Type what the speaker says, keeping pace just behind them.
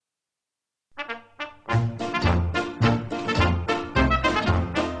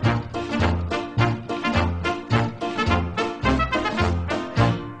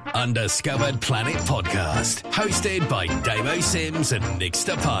Undiscovered Planet podcast, hosted by Nemo Sims and Nick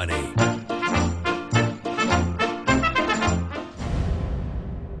Stepani.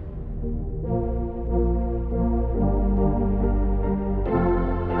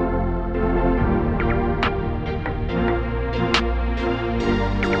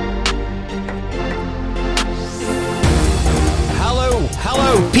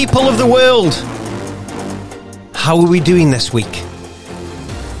 Hello, people of the world. How are we doing this week?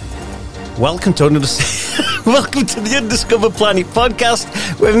 Welcome to the Undiscovered Planet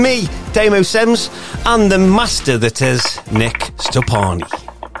podcast with me, Nemo Sims, and the master that is Nick Stepani.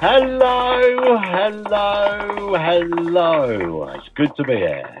 Hello. It's good to be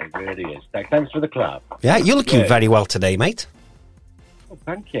here. It really is. Thanks for the club. Yeah, you're looking very well today, mate. Oh,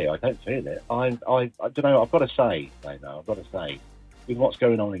 thank you. I don't feel it. I don't know. I've got to say, with what's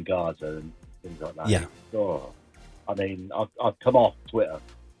going on in Gaza and things like that. Yeah. Oh, I mean, I've come off Twitter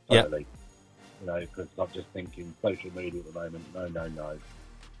totally. Yeah. You know, because I'm just thinking social media at the moment. No.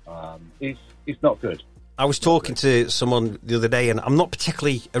 It's not good. I was talking to someone the other day, and I'm not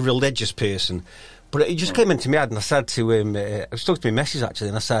particularly a religious person, but it just came into my head, and I said to him, I was talking to my missus actually,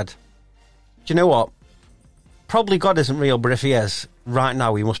 and I said, do you know what? Probably God isn't real, but if he is, right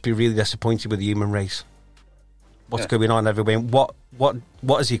now he must be really disappointed with the human race. What's going on everywhere? What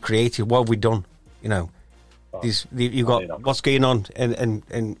has he created? What have we done? You know, you've got what's going on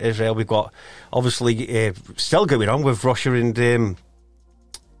in Israel. We've got obviously still going on with Russia and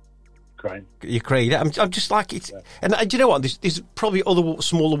Ukraine. I'm just like it. Yeah. And do you know what? There's probably other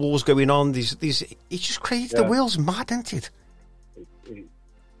smaller wars going on. These it just creates the world's mad, isn't it?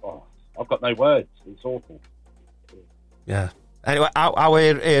 I've got no words. It's awful. Yeah. Anyway,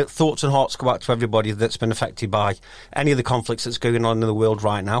 our thoughts and hearts go out to everybody that's been affected by any of the conflicts that's going on in the world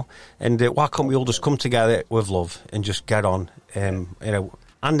right now. And why can't we all just come together with love and just get on? You know,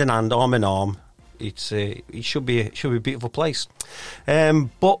 hand in hand, arm in arm. It should be a beautiful place.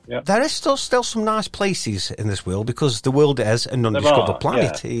 But there is still some nice places in this world because the world is an undiscovered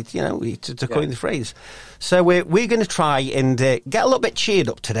planet. Yeah. To coin the phrase. So we're going to try and get a little bit cheered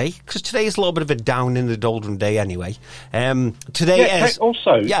up today because today is a little bit of a down in the doldrum day anyway. Today is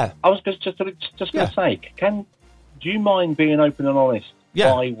also. Yeah, I was just going to say, do you mind being open and honest?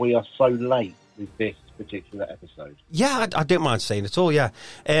 Yeah. Why we are so late with this particular episode? Yeah, I don't mind saying it all. Yeah.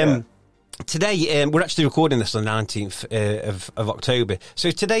 Today, we're actually recording this on the 19th of October.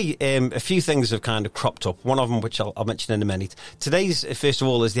 So today, a few things have kind of cropped up. One of them, which I'll mention in a minute. Today's, first of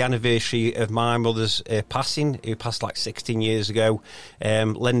all, is the anniversary of my mother's passing, who passed like 16 years ago.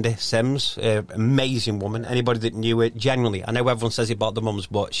 Linda Sims, amazing woman. Anybody that knew her, genuinely, I know everyone says it about the mums,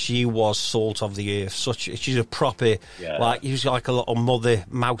 but she was salt of the earth. She's a proper, she was like a little mother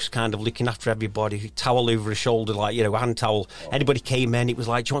mouse kind of looking after everybody, towel over her shoulder, like, you know, hand towel. Anybody came in, it was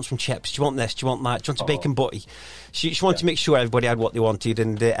like, do you want some chips? Do you want this? Do you want that? Do you want a bacon butty? She wanted to make sure everybody had what they wanted,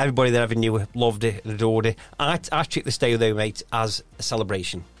 and everybody that ever knew her loved it and adored it. I treat this day, though, mate, as a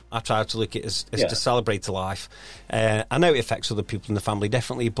celebration. I try to look at it as to celebrate the life. I know it affects other people in the family,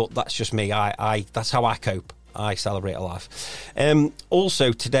 definitely, but that's just me. That's how I cope. I celebrate a life.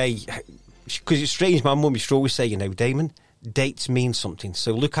 Also, today, because it's strange, my mum used to always say, you know, Damon, dates mean something,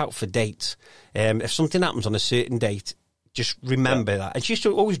 so look out for dates. If something happens on a certain date, just remember that. And she used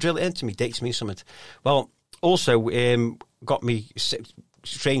to always drill it into me, dates mean something. Well, also got me,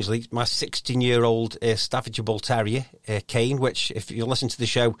 strangely, my 16-year-old Staffordshire Bull Terrier, Kane, which, if you listen to the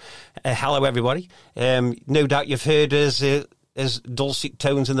show, hello, everybody. No doubt you've heard his dulcet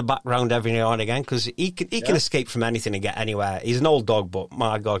tones in the background every now and again, because he can escape from anything and get anywhere. He's an old dog, but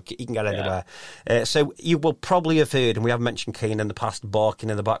my God, he can get anywhere. So you will probably have heard, and we have mentioned Kane in the past, barking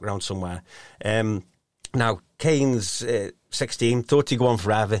in the background somewhere. Now, Kane's 16, thought he'd go on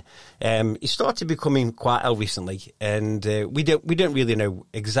forever. He started becoming quite ill recently, and we don't really know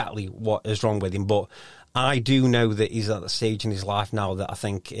exactly what is wrong with him, but I do know that he's at the stage in his life now that I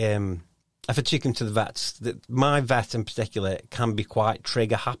think if I took him to the vets, that my vet in particular can be quite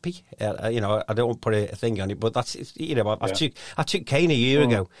trigger happy. You know, I don't want to put a thing on it, but that's, you know, I took Kane a year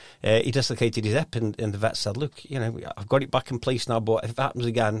ago. He dislocated his hip, and the vet said, look, you know, I've got it back in place now, but if it happens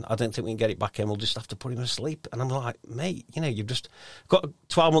again, I don't think we can get it back in. We'll just have to put him to sleep. And I'm like, mate, you know, you've just got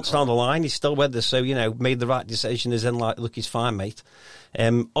 12 months down the line. He's still with us. So, you know, made the right decision, as in like, look, he's fine, mate.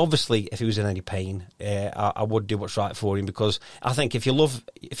 Obviously, if he was in any pain, I would do what's right for him, because I think if you love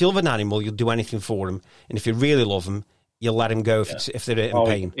an animal, you'll do anything for him, and if you really love them, you'll let him go if they're in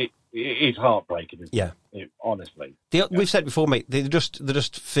pain. It's heartbreaking, isn't it? Honestly. We've said before, mate, they're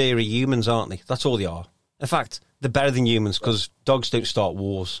just furry humans, aren't they? That's all they are. In fact, they're better than humans, because dogs don't start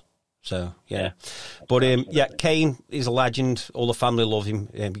wars. So, yeah. But, Kane is a legend. All the family love him.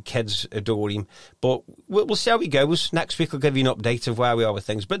 Kids adore him. But we'll see how he goes. Next week, I'll give you an update of where we are with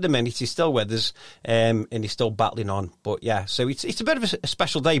things. But at the minute, he's still with us, and he's still battling on. But, yeah, so it's a bit of a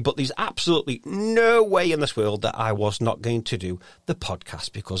special day, but there's absolutely no way in this world that I was not going to do the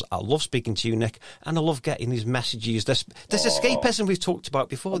podcast, because I love speaking to you, Nick, and I love getting these messages. This escapism we've talked about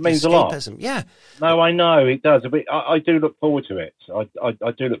before. It means a lot. Yeah. No, I know, it does. I do look forward to it.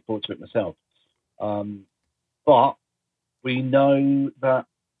 I do look forward to it myself. But we know that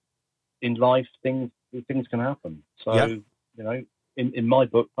in life things can happen. So, in my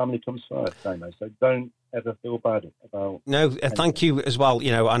book, family comes first, Nemo. So don't ever feel bad about... No, thank you as well.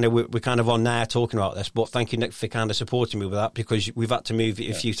 I know we're kind of on there talking about this, but thank you, Nick, for kind of supporting me with that, because we've had to move it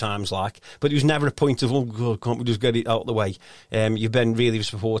a few times, but there was never a point of, oh, God, can't we just get it out of the way? You've been really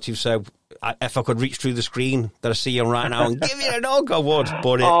supportive, so if I could reach through the screen that I see you right now and give you a hug, I would.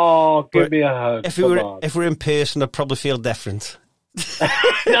 Give me a hug. If we were in person, I'd probably feel different.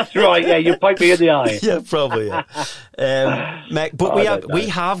 That's right. Yeah, you poke me in the eye. Yeah, probably. Yeah. Mate, but we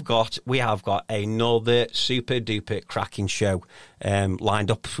have got another super duper cracking show lined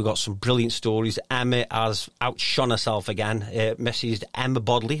up. We've got some brilliant stories. Emma has outshone herself again. Mrs. Emma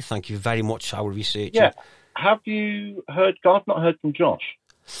Bodley, thank you very much, our researcher. Yeah. Have you heard? I've not heard from Josh.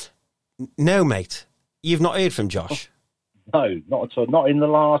 No, mate. You've not heard from Josh? No, not at all. Not in the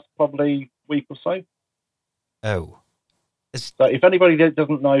last probably week or so. Oh. So if anybody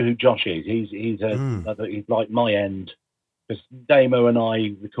doesn't know who Josh is, he's like my end, because Nemo and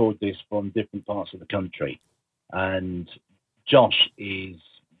I record this from different parts of the country, and Josh is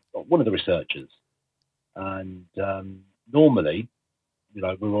one of the researchers. And normally,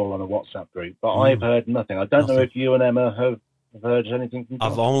 we're all on a WhatsApp group, but I've heard nothing. I don't know if you and Emma have heard anything from Josh.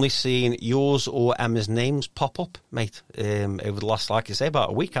 I've only seen yours or Emma's names pop up, mate, over the last, like I say, about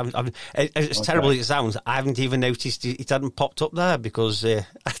a week. As terrible as it sounds, I haven't even noticed it hadn't popped up there, because I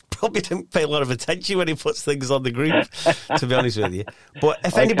probably didn't pay a lot of attention when he puts things on the group, to be honest with you. But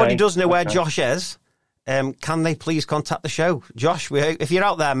if anybody does know where Josh is, can they please contact the show? Josh, if you're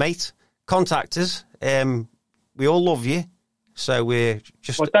out there, mate, contact us. We all love you. So we're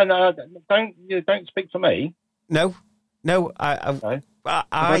just... Well, don't speak for me. No, I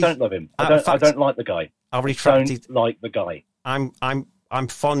don't love him. I don't like the guy. I retracted. Don't like the guy. I'm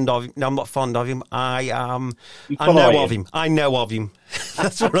fond of him. No, I'm not fond of him. I know of him. I know of him.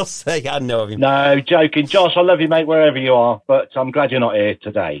 That's what I'll say. I know of him. No, joking. Josh, I love you, mate, wherever you are, but I'm glad you're not here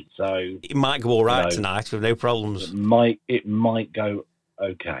today. So it might go all right tonight with no problems. It might go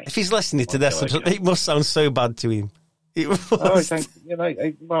okay. If he's listening to this, it must sound so bad to him. Get over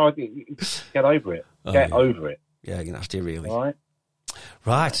it. Get over it. Yeah, you're going to have to, really. All right.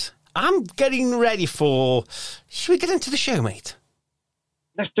 Right. I'm getting ready for... Should we get into the show, mate?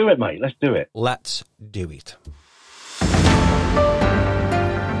 Let's do it, mate. Let's do it. Let's do it.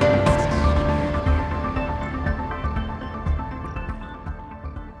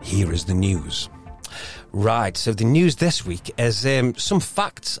 Here is the news. Right, so the news this week is some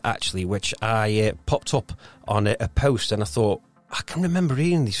facts, actually, which I popped up on a post, and I thought, I can remember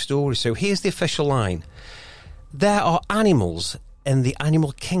reading these stories. So here's the official line. There are animals in the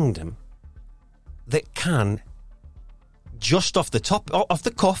animal kingdom that can, just off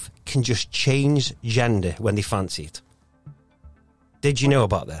the cuff, can just change gender when they fancy it. Did you know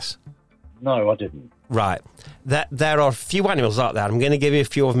about this? No, I didn't. Right. There are a few animals out there. I'm going to give you a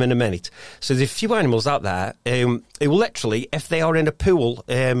few of them in a minute. So there's a few animals out there who literally, if they are in a pool,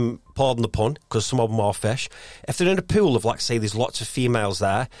 pardon the pun, because some of them are fish, if they're in a pool of, like, say, there's lots of females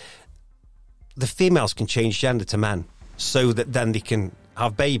there, the females can change gender to men so that then they can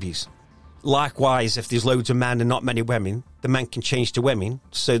have babies. Likewise, if there's loads of men and not many women, the men can change to women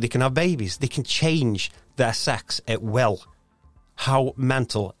so they can have babies. They can change their sex at will. How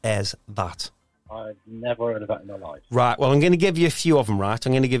mental is that? I've never heard of that in my life. Right, well, I'm going to give you a few of them, right?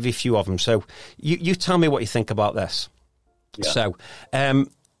 I'm going to give you a few of them. So you tell me what you think about this. Yeah. So,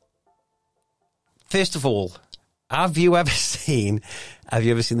 first of all, have you ever seen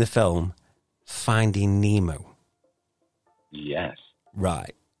the film Finding Nemo? Yes.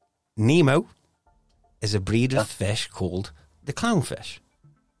 Right. Nemo is a breed of fish called the clownfish.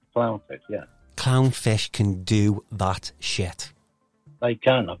 Clownfish, yeah. Clownfish can do that shit. They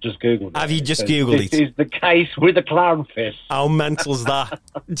can. I've just Googled it. Have you just Googled it? This is the case with the clownfish. How mental's that?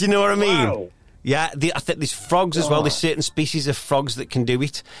 Do you know what I mean? Wow. Yeah, I think there's frogs as well. There's certain species of frogs that can do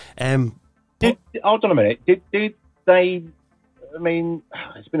it. Hold on a minute. Did they... I mean,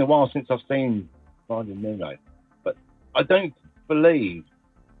 it's been a while since I've seen Finding Nemo, but I don't believe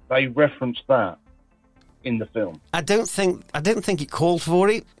they referenced that in the film. I don't think it called for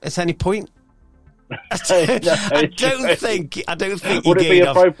it at any point. I don't think Would it be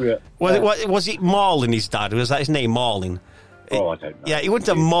appropriate? Was it Marlin, his dad? Was that his name, Marlin? Oh, I don't know. Yeah, he wouldn't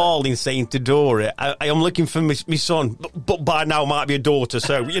have Marlin saying to Dora, I am looking for my son, but by now might be a daughter,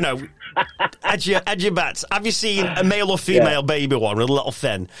 so, you know, edge your bets. Have you seen a male or female baby one with a little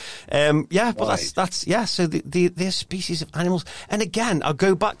fin? Yeah, but right. that's so they're species of animals. And again, I'll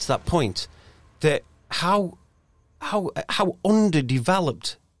go back to that point, that how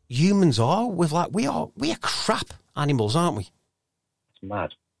underdeveloped humans are with, like, we are crap animals, aren't we? It's mad.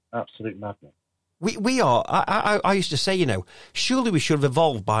 Absolute madness. We are. I used to say, you know, surely we should have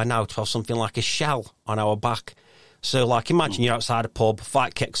evolved by now to have something like a shell on our back. So, like, imagine you're outside a pub,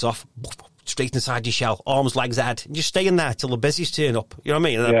 fight kicks off, straight inside your shell, arms, legs, head, and just stay in there till the busies turn up. You know what I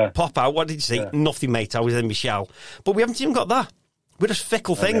mean? And then pop out. What did you say? Yeah. Nothing, mate. I was in my shell. But we haven't even got that. We're just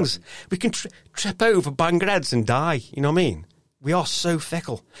fickle things. We can trip over, bang our heads, and die. You know what I mean? We are so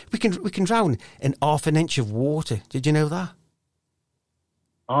fickle. We can drown in half an inch of water. Did you know that?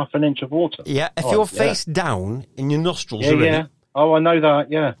 Half an inch of water? Yeah, if you're face down and your nostrils are in. Oh, I know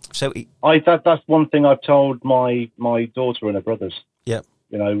that, yeah. So that's one thing I've told my daughter and her brothers. Yeah.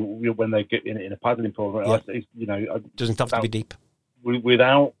 You know, when they get in a paddling pool, you know... Doesn't have to be deep.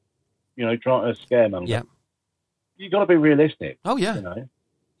 Without, you know, trying to scaremonger. Yeah. You've got to be realistic. Oh, yeah. You know?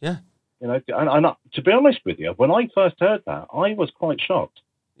 Yeah. You know, and to be honest with you, when I first heard that, I was quite shocked.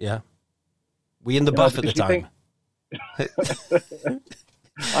 Yeah. We in the bath at the time.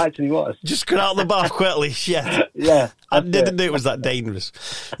 I actually was. Just got out of the bath quickly, shit. Yeah. I didn't know it was that dangerous.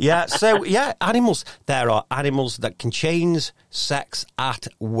 Yeah, so, yeah, animals. There are animals that can change sex at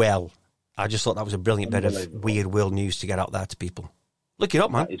will. I just thought that was a brilliant bit of weird world news to get out there to people. Look it up,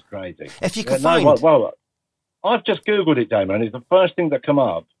 man. It's crazy. If you can find... Well, I've just Googled it, Damon, and it's the first thing that come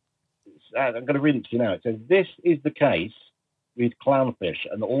up. I'm going to read it to you now. It says, this is the case with clownfish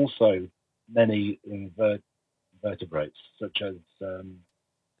and also many invertebrates, such as...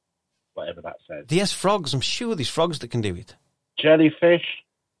 whatever that says. There's frogs. I'm sure there's frogs that can do it. Jellyfish.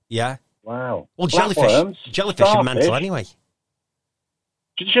 Yeah. Wow. Well, jellyfish are mental anyway.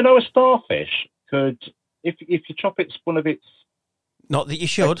 Did you know a starfish could, if you chop one of its... Not that you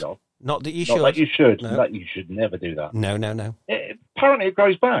should. Not that you should. Not that you should. No. That you should never do that. No. Apparently it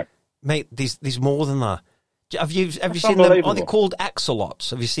grows back. Mate, there's more than that. Have you seen them? Are they called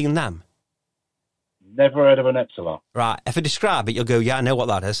axolots? Have you seen them? Never heard of an axolot. Right, if I describe it, you'll go, yeah, I know what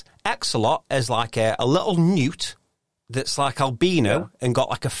that is. Axolot is like a little newt that's like albino and got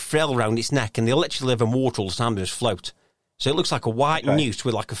like a frill around its neck, and they literally live in water all the time and just float. So it looks like a white newt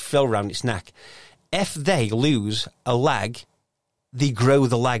with like a frill around its neck. If they lose a leg, they grow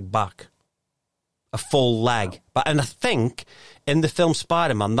the leg back. A full leg. And I think in the film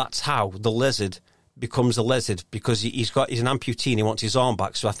Spider-Man, that's how the lizard becomes a lizard, because he's an amputee and he wants his arm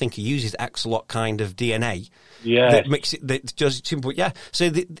back. So I think he uses axolot kind of DNA. Yeah, that makes it that does it simple. Yeah. So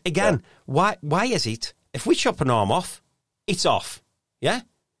why is it if we chop an arm off, it's off? Yeah.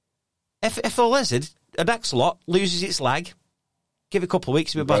 If a lizard, an axolot, loses its leg, give it a couple of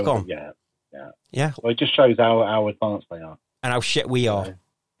weeks, we'll be back on. Yeah. Well, it just shows how advanced they are and how shit we are.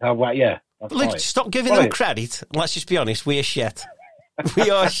 Look, stop giving them credit. Let's just be honest. We are shit.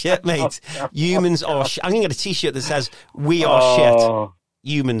 We are shit, mate. Humans are shit. I'm going to get a T-shirt that says, we are shit.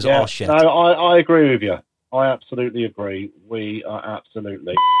 Humans are shit. No, I agree with you. I absolutely agree. We are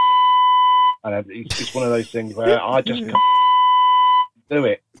absolutely... And it's one of those things where I just can't do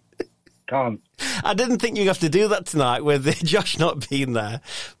it. Can't. I didn't think you'd have to do that tonight with Josh not being there.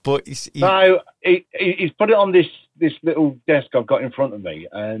 But he's put it on this little desk I've got in front of me,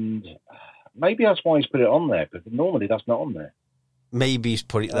 and maybe that's why he's put it on there, because normally that's not on there. Maybe he's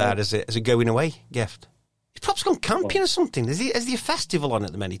put it there as a going away gift. He's perhaps gone camping or something. Is there a festival on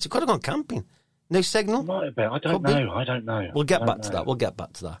at the minute? He could have gone camping. No signal? Might have been. I don't know. We'll get back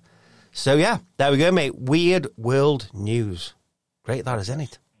to that. So, yeah, there we go, mate. Weird world news. Great that is, isn't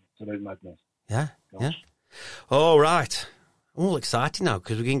it? Absolute madness. Yeah, yeah. All right. I'm all excited now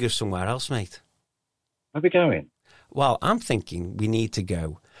because we can go somewhere else, mate. Where are we going? Well, I'm thinking we need to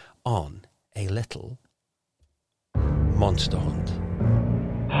go on a little monster hunt.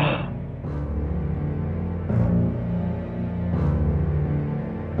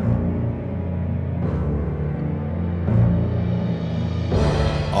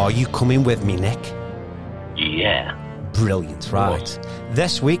 Are you coming with me, Nick? Yeah. Brilliant, right.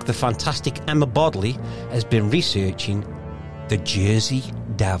 This week, the fantastic Emma Bodley has been researching the Jersey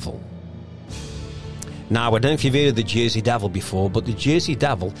Devil. Now, I don't know if you've heard of the Jersey Devil before, but the Jersey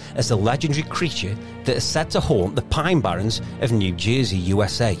Devil is a legendary creature that is said to haunt the Pine Barrens of New Jersey,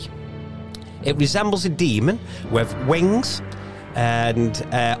 USA. It resembles a demon with wings and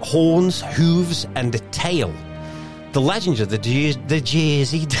horns, hooves, and a tail. The legend of the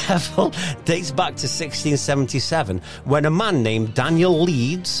Jersey Devil dates back to 1677, when a man named Daniel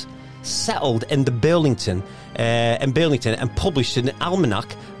Leeds settled in Burlington and published an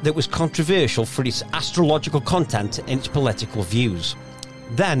almanac that was controversial for its astrological content and its political views.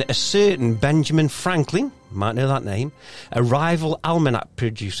 Then a certain Benjamin Franklin, might know that name, a rival almanac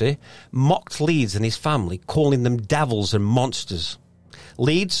producer, mocked Leeds and his family, calling them devils and monsters.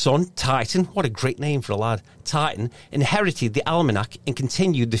 Leeds' son, Titan, what a great name for a lad, Titan, inherited the almanac and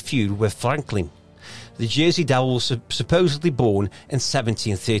continued the feud with Franklin. The Jersey Devil was supposedly born in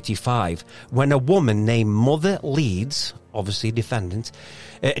 1735, when a woman named Mother Leeds, obviously descendant,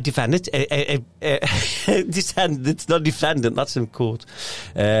 not defendant, that's in court,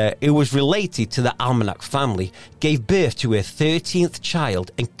 who was related to the almanac family, gave birth to her 13th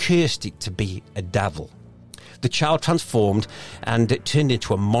child and cursed it to be a devil. The child transformed and it turned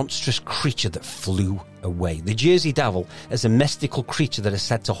into a monstrous creature that flew away. The Jersey Devil is a mystical creature that is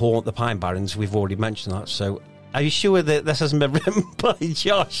said to haunt the Pine Barrens. We've already mentioned that. So are you sure that this hasn't been written by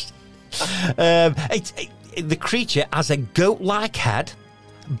Josh? The creature has a goat-like head,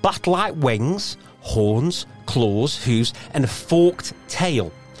 bat-like wings, horns, claws, hooves, and a forked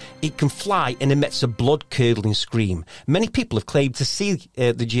tail. It can fly and emits a blood-curdling scream. Many people have claimed to see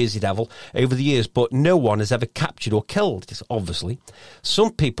the Jersey Devil over the years, but no one has ever captured or killed it, obviously.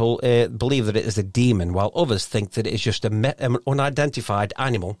 Some people believe that it is a demon, while others think that it is just an unidentified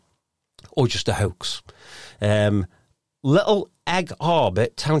animal or just a hoax. Little Egg Harbor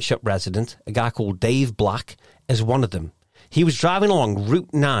Township resident, a guy called Dave Black, is one of them. He was driving along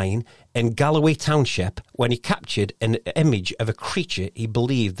Route 9 in Galloway Township when he captured an image of a creature he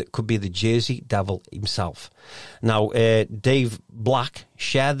believed that could be the Jersey Devil himself. Now, Dave Black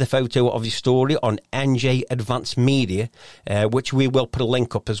shared the photo of his story on NJ Advanced Media, which we will put a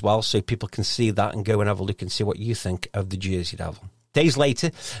link up as well so people can see that and go and have a look and see what you think of the Jersey Devil. Days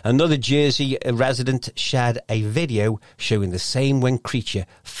later, another Jersey resident shared a video showing the same winged creature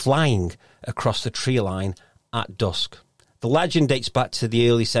flying across the tree line at dusk. The legend dates back to the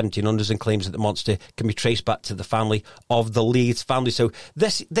early 1700s and claims that the monster can be traced back to the family of the Leeds family. So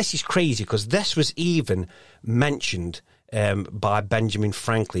this is crazy because this was even mentioned by Benjamin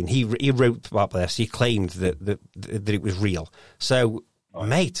Franklin. He wrote about this. He claimed that it was real. So,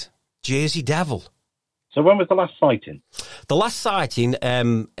 mate, Jersey Devil. So when was the last sighting? The last sighting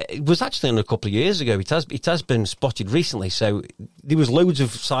it was actually only a couple of years ago. It has been spotted recently. So there was loads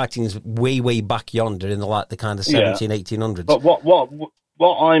of sightings way back yonder in the kind of 1800s. But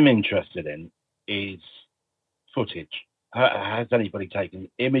what I'm interested in is footage. Has anybody taken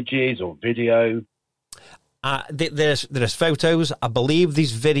images or video? There's photos. I believe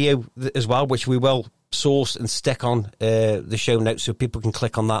there's video as well, which we will source and stick on the show notes so people can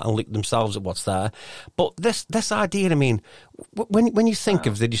click on that and look themselves at what's there. But this idea, I mean, when you think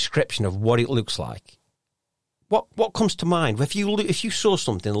of the description of what it looks like, what comes to mind? If you saw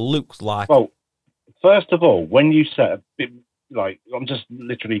something that looked like... Well, first of all, when you said, like, I'm just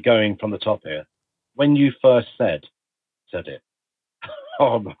literally going from the top here. When you first said it,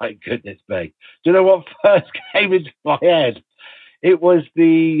 oh my goodness me. Do you know what first came into my head? It was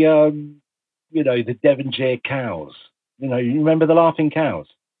the Devonshire cows. You remember the laughing cows?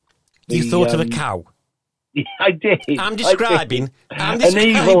 You thought of a cow? Yeah, I did. I'm describing. An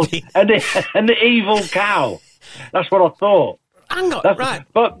evil cow. That's what I thought. Hang on, right.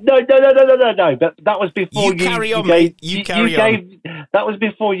 But no. But that was before you carry on, mate. You carry on. That was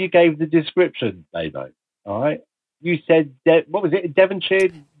before you gave the description, Davo. All right? You said, what was it, Devonshire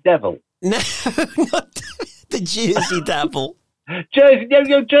Devil? No, not the Jersey Devil.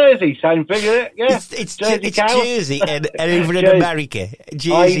 Jersey, same thing, isn't it? Yeah, it's Jersey and over in America.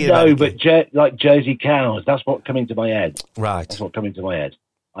 Jersey, I know, America. But like Jersey cows, that's what came into my head. Right. That's what came into my head.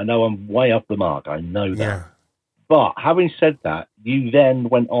 I know I'm way off the mark. I know that. Yeah. But having said that, you then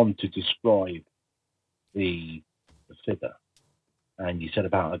went on to describe the figure, and you said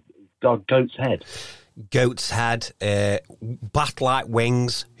about a goat's head. Goat's head, bat-like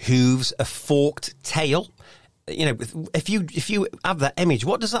wings, hooves, a forked tail. If you have that image,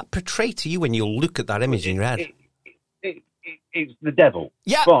 what does that portray to you when you look at that image in your head? It's the devil.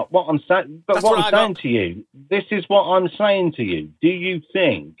 Yeah. But what I'm saying to you, this is what I'm saying to you. Do you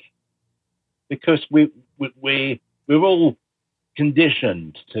think, because we're all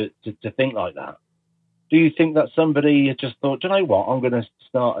conditioned to think like that, do you think that somebody just thought, do you know what, I'm going to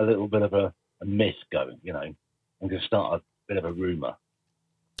start a little bit of a myth going, I'm going to start a bit of a rumour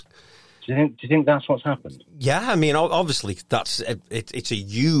Do you think that's what's happened? Yeah, I mean, obviously, it's a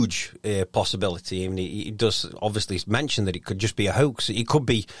huge possibility. I mean, he does obviously mention that it could just be a hoax. It could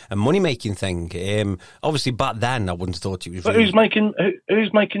be a money-making thing. Obviously, back then, I wouldn't have thought it was. But really...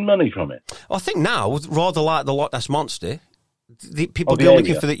 who's making money from it? I think now, rather like the Loch Ness Monster, people go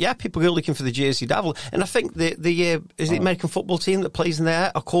looking for people go looking for the Jersey Devil, and I think the American football team that plays in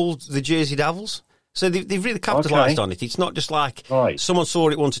there are called the Jersey Devils. So they've really capitalised on it. It's not just like someone saw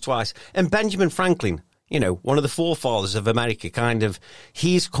it once or twice. And Benjamin Franklin, one of the forefathers of America,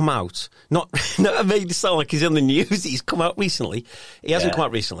 he's come out, not made it sound like he's in the news. He's come out recently. He hasn't come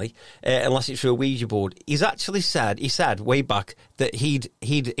out recently, unless it's through a Ouija board. He said way back that he'd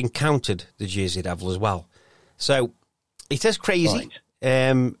encountered the Jersey Devil as well. So it is crazy.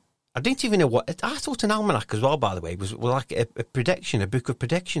 Right. I didn't even know what, I thought an almanac as well, by the way, was like a prediction, a book of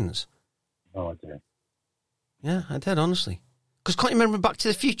predictions. Oh, I did. Yeah, I did, honestly. Because can't you remember Back to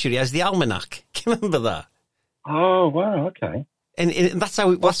the Future? He has the almanac. Can you remember that? Oh, wow, okay. And that's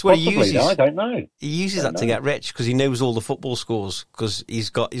what he uses. I don't know. He uses that to get rich because he knows all the football scores because he's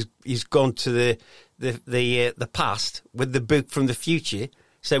gone to the past with the book from the future,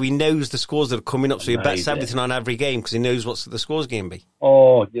 so he knows the scores that are coming up. So he bets everything on every game because he knows what the score's going to be.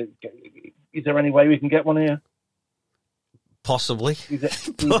 Oh, is there any way we can get one here? Possibly.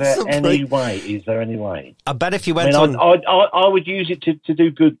 Is there any way? Is there any way? I bet if you went I would use it to do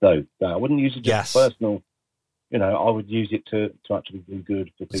good, though. I wouldn't use it just personal. I would use it to actually do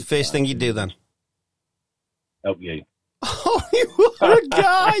good for people. It's the first thing you do then? Help you. Oh, you are a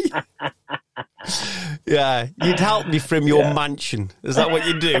guy! Yeah, you'd help me from your mansion. Is that what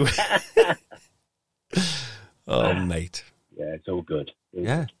you do? Oh, mate. Yeah, it's all good.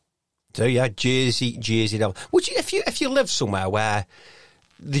 Yeah. So yeah, Jersey Devil. Would you, if you live somewhere where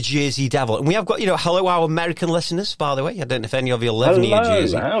the Jersey Devil, and we have got, hello our American listeners, by the way. I don't know if any of you live near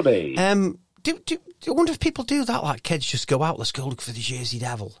Jersey. Howdy. I wonder if people do that, like kids just go out, let's go look for the Jersey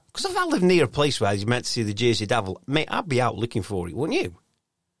Devil. Because if I live near a place where you're meant to see the Jersey Devil, mate, I'd be out looking for it, wouldn't you?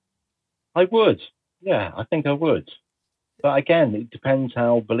 I would. Yeah, I think I would. But again, it depends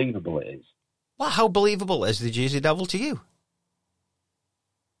how believable it is. Well, how believable is the Jersey Devil to you?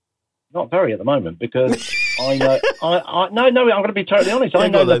 Not very at the moment, because I know. I'm going to be totally honest. I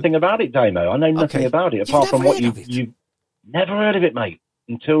know nothing about it, Damo. I know nothing about it apart from what you've never heard of it, mate,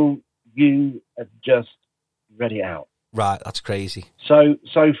 until you have just read it out. Right, that's crazy. So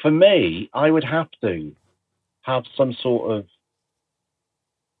for me, I would have to have some sort of.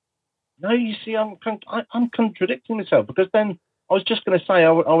 No, you see, I'm contradicting myself, because then I was just going to say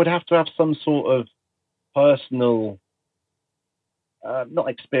I would have to have some sort of personal. Not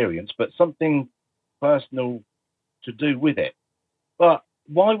experience, but something personal to do with it. But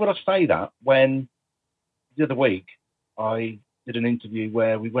why would I say that when the other week I did an interview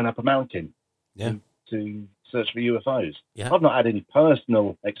where we went up a mountain to search for UFOs? Yeah. I've not had any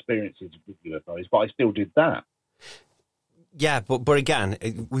personal experiences with UFOs, but I still did that. Yeah, but again,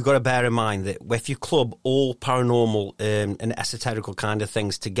 we've got to bear in mind that if you club all paranormal and esoterical kind of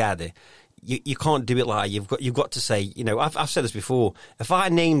things together, you can't do it like you've got to say, I've said this before. If I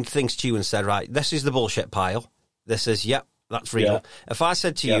named things to you and said, right, this is the bullshit pile, this is, yep, that's real. Yeah. If I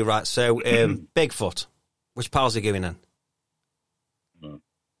said to you, right, so Bigfoot, which pile's are going in?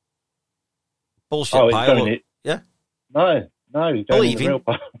 Bullshit pile. Yeah? No, believe in the real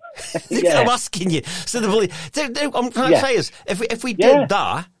pile. I'm asking you. So I'm trying to say is, if we did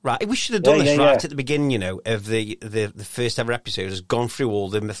that, right, we should have done this right at the beginning, of the first ever episode, has gone through all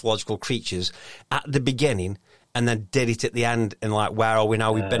the mythological creatures at the beginning, and then did it at the end, and like, where are we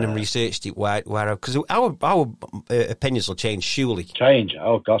now? We've been and researched it. Where? Because our opinions will change, surely.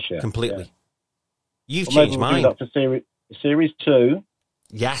 Oh gosh, yeah, completely. Yeah. You've changed mine. We'll do that for series 2.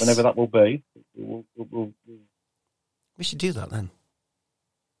 Yes, whenever that will be. We should do that then.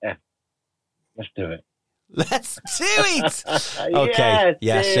 Yeah, let's do it. Let's do it. Okay,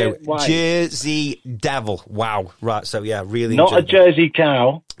 so Jersey Devil. Wow, right. So yeah, really. Not a Jersey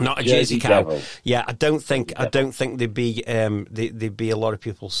cow. Not a Jersey cow. Devil. Yeah, I don't think there'd be a lot of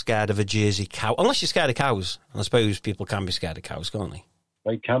people scared of a Jersey cow, unless you're scared of cows. And I suppose people can be scared of cows, can't they?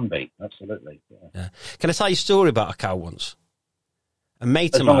 They can be, absolutely. Yeah. Can I tell you a story about a cow once? A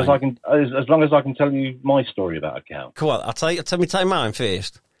mate of mine. As long as I can tell you my story about a cow. Come on, tell me mine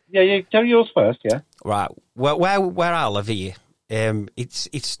first. Yeah, tell yours first, yeah. Right. Well, where I live here,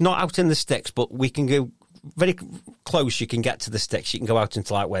 it's not out in the sticks, but we can go very close. You can get to the sticks. You can go out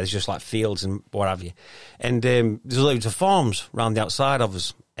into like where there's just like fields and what have you. And there's loads of farms around the outside of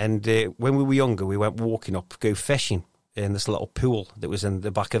us. And when we were younger, we went walking up, go fishing in this little pool that was in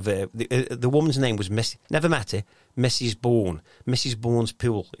the back of the woman's name was Missy. Never met her, Mrs. Bourne's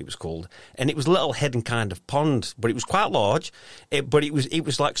pool, it was called. And it was a little hidden kind of pond, but it was quite large. But it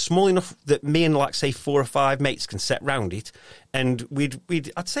was like small enough that me and like, say, 4 or 5 mates can sit round it. And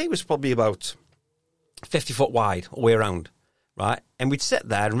I'd say it was probably about 50 foot wide all the way around, right? And we'd sit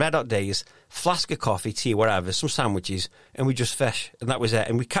there and red hot days, flask of coffee, tea, whatever, some sandwiches, and we'd just fish. And that was it.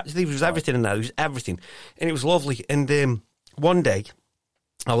 And there was everything in there. There was everything. And it was lovely. And one day,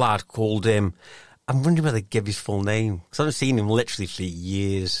 a lad called I'm wondering whether they give his full name, because I haven't seen him literally for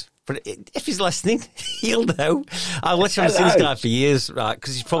years. But if he's listening, he'll know. I literally haven't seen this guy for years, right?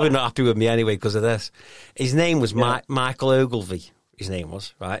 Because he's probably not happy with me anyway because of this. His name was Michael Ogilvy. His name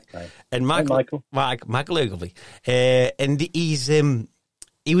was, right? And Michael Ogilvy. And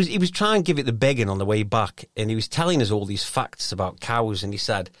he was trying to give it the begging on the way back, and he was telling us all these facts about cows, and he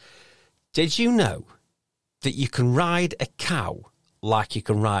said, "Did you know that you can ride a cow like you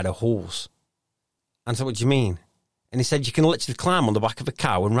can ride a horse?" And I said, "What do you mean?" And he said, "You can literally climb on the back of a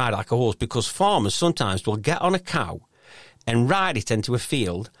cow and ride like a horse, because farmers sometimes will get on a cow and ride it into a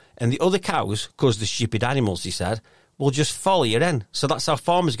field, and the other cows, because they're stupid animals," he said, "will just follow you in." So that's how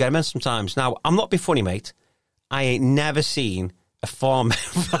farmers get them in sometimes. Now, I'm not being funny, mate. I ain't never seen a farmer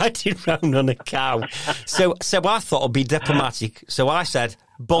riding around on a cow. So I thought I'd be diplomatic. So I said,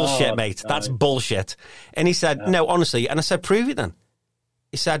 "Bullshit, mate. That's bullshit." And he said, "No, honestly." And I said, "Prove it then."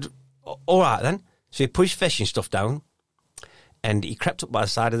 He said, "All right then." So he pushed fishing stuff down, and he crept up by the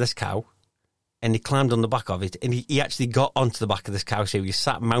side of this cow, and he climbed on the back of it, and he actually got onto the back of this cow, so he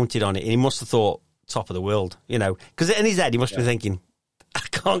sat mounted on it, and he must have thought, top of the world, you know, because in his head he must be thinking, "I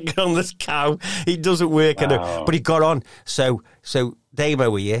can't get on this cow, it doesn't work." Wow. But he got on. So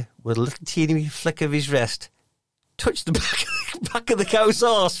Damo here, with a little teeny flick of his wrist, touched the back of the cow's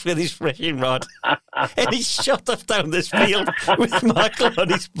arse with his fishing rod, and he shot off down this field with Michael on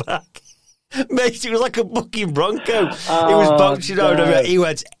his back. Mate, it was like a bucking bronco. It was bouncing around over it. He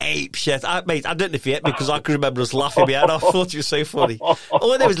went ape shit. Mate, I don't know if he hit me, because I can remember us laughing my head off. I thought it was so funny.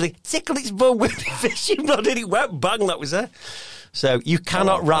 All I know was like, tickle its bum with the fishing rod, and it went bang, that was it. So you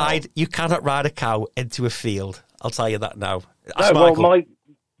cannot ride a cow into a field. I'll tell you that now. That's well,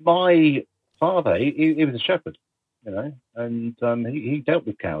 my father, he was a shepherd, you know, and he dealt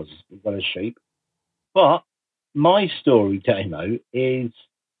with cows as well as sheep. But my story, Damo, is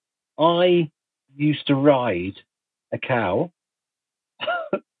I used to ride a cow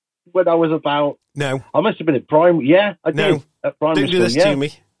when I was about... No. I must have been at primary... Yeah, I did. No. At primary Don't do this to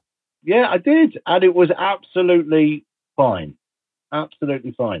me. Yeah, I did. And it was absolutely fine.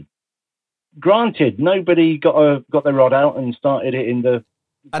 Absolutely fine. Granted, nobody got their rod out and started hitting the...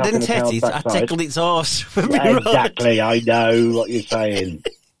 I didn't hit it. I tickled its arse. Yeah, exactly. I know what you're saying.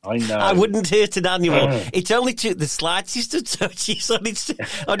 I know. I wouldn't hurt an animal. It only took the slightest of touches on its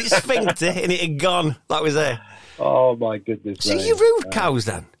sphincter, and it had gone. That was it. Oh, my goodness. So you rode cows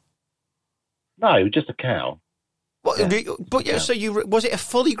then? No, just a cow. What? Yeah, but yeah, so was it a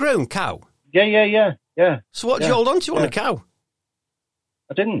fully grown cow? Yeah. So what did you hold on to on a cow?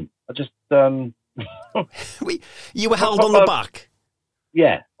 I didn't. I just... You were held on the back?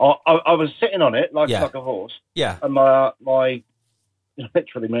 Yeah. I was sitting on it like a horse. Yeah. And my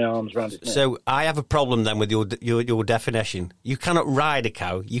literally my arms around its neck. So I have a problem then with your definition. You cannot ride a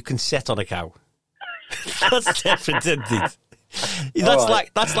cow. You can sit on a cow. That's different, isn't it?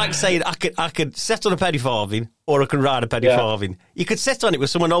 That's like saying I could sit on a penny farthing, or I could ride a penny farthing. You could sit on it with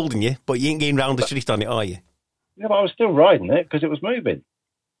someone holding you, but you ain't getting round the street on it, are you? Yeah, but I was still riding it because it was moving.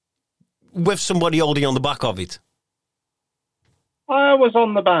 With somebody holding on the back of it. I was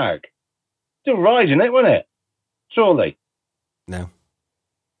on the back. Still riding it, wasn't it? Surely. No.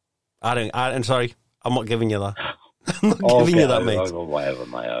 I'm sorry. I'm not giving you that. I'm not giving you that, mate. Whatever,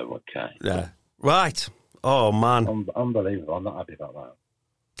 mate. Okay. Yeah. Right. Oh, man. Unbelievable. I'm not happy about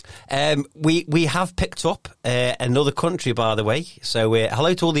that. We have picked up another country, by the way. So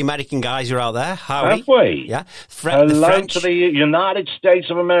hello to all the American guys who are out there. Howdy. Have we? Yeah. Hello to the United States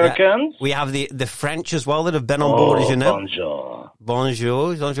of Americans. Yeah. We have the French as well that have been on board, as you know.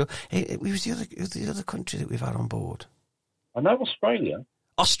 Bonjour. Bonjour. Hey, who's the other country that we've had on board? I know Australia.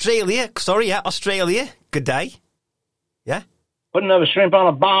 Australia. Good day. Yeah. Put another shrimp on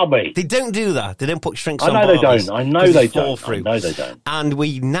a barbie. They don't do that. They don't put shrimps on barbies. I know they don't. I know they don't. And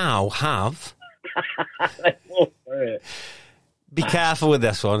we now have... They fall through it. Be careful with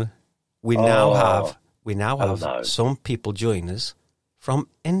this one. We now have some people join us from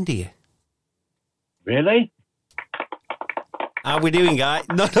India. Really? How are we doing, guys?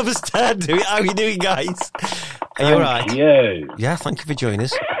 None of us dare do it. How are we doing, guys? Are you all right? Thank you. Yeah, thank you for joining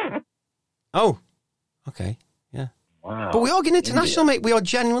us. Oh, okay. Yeah. Wow. But we are going international, mate. We are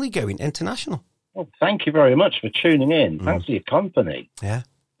genuinely going international. Well, thank you very much for tuning in. Thanks for your company. Yeah.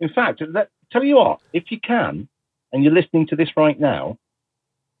 In fact, tell you what, if you can, and you're listening to this right now,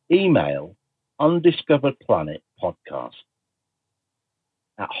 email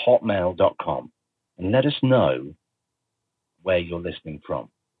undiscoveredplanetpodcast@hotmail.com and let us know where you're listening from.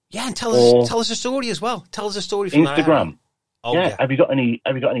 Yeah, and tell us a story as well. Tell us a story from Instagram. Oh, yeah. Have you got any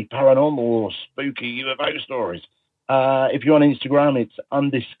paranormal or spooky UFO stories? If you're on Instagram, it's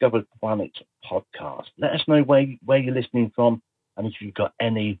Undiscovered Planet Podcast. Let us know where you're listening from, and if you've got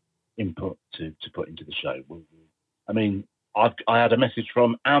any input to put into the show. I mean, I had a message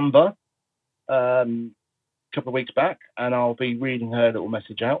from Amber a couple of weeks back, and I'll be reading her little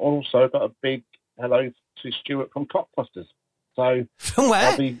message out. Also, got a big hello to Stuart from Cockfosters. So from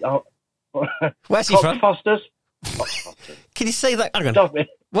where? Where's he from? Cockfosters. Can you say that? Hang on. Stop it.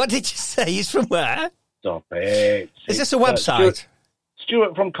 What did you say? He's from where? Stop it. Is this a website?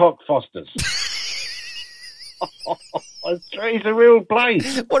 Stuart from Cockfosters. It's a real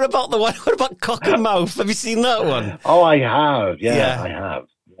place. What about the one? What about Cock and Mouth? Have you seen that one? Oh, I have. Yeah. I have.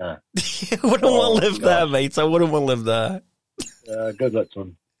 Yeah. I wouldn't want to live there, mate. I wouldn't want to live there. Good luck to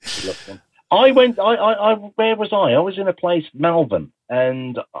him. I went. Where was I? I was in a place, Malvern,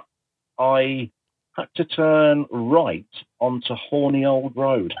 and I had to turn right onto Horny Old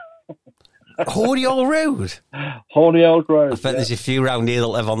Road. Horny Old Road? Horny Old Road. I bet there's a few round here that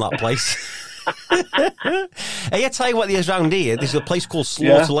live on that place. Hey, I tell you what there's round here. There's a place called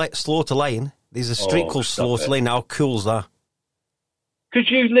Slaughter Lane. There's a street called Slaughter Lane. How cool's that? Could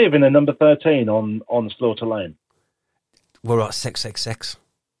you live in a number 13 on Slaughter Lane? We're at 666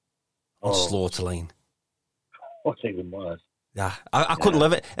 on Slaughter Lane. What's even worse? Yeah, I couldn't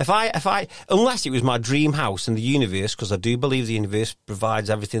live it. If I, unless it was my dream house in the universe, because I do believe the universe provides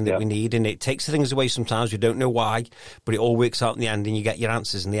everything that we need, and it takes things away sometimes. We don't know why, but it all works out in the end, and you get your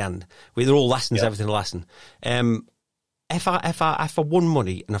answers in the end. They're all lessons, everything a lesson. If I won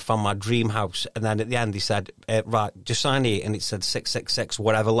money and I found my dream house, and then at the end he said, right, just sign here, and it said 666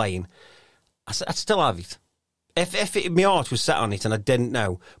 whatever lane, I'd still have it. If my heart was set on it and I didn't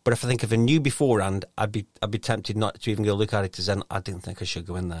know, but if I knew beforehand, I'd be tempted not to even go look at it, as then I didn't think I should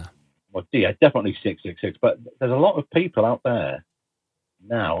go in there. Well, yeah, definitely 666. But there's a lot of people out there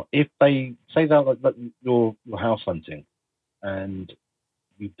now. If they say that like you're house hunting, and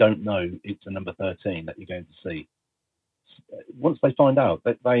you don't know it's a number 13 that you're going to see, once they find out,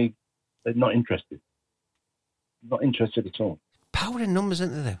 they're not interested. Not interested at all. Power in numbers,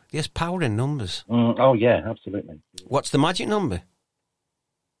 isn't there? Yes, power in numbers. Oh, yeah, absolutely. What's the magic number?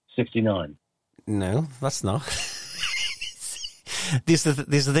 69. No, that's not. There's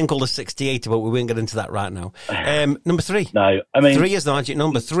a thing called a 68, but we won't get into that right now. Number 3. No, I mean... 3 is the magic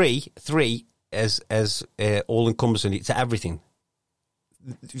number. 3 is all-encompassing. It's everything.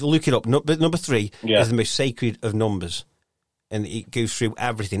 Look it up. Number 3 is the most sacred of numbers. And it goes through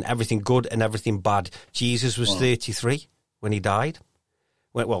everything good and everything bad. Jesus was 33 when he died.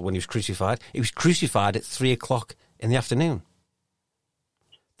 Well, when he was crucified. He was crucified at 3 o'clock in the afternoon.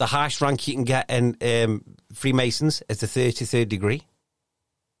 The highest rank you can get in Freemasons is the 33rd degree.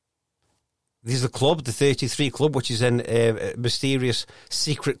 There's a club, the 33 Club, which is a mysterious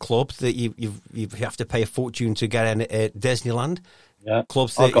secret club that you have to pay a fortune to get in at Disneyland. Yeah. Club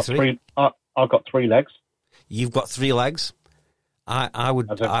 33. I've got 3 legs. You've got 3 legs. I would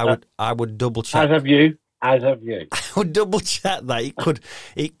double check. As have you. I would double check that.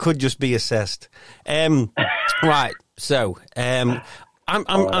 It could just be assessed. Right. So I'm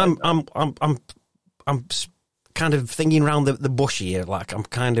kind of thinking around the bush here. Like I'm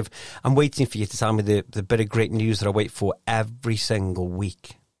waiting for you to tell me the bit of great news that I wait for every single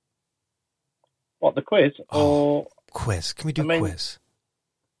week. What, the quiz? Or quiz? Can we do quiz?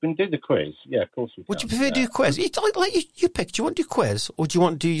 We can do the quiz. Yeah, of course we can. Would you prefer to do quiz? You pick. Do you want to do quiz or do you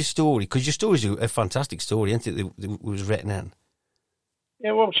want to do your story? Because your story is a fantastic story, isn't it? That was written in.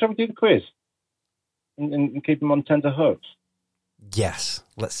 Yeah, well, shall we do the quiz? And keep them on tender hooks? Yes,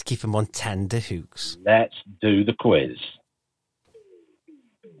 let's keep them on tender hooks. Let's do the quiz.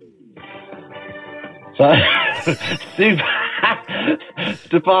 So,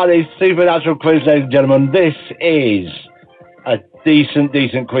 Stefani's Supernatural Quiz, ladies and gentlemen. This is a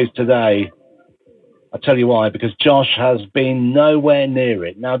decent quiz today. I'll tell you why, because Josh has been nowhere near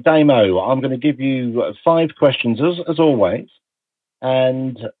it. Now, Damo, I'm going to give you 5 questions, as always,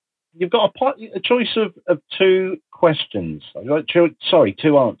 and you've got a choice of 2 questions.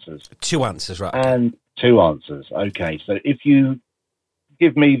 2 answers. 2 answers, right. And 2 answers. Okay, so if you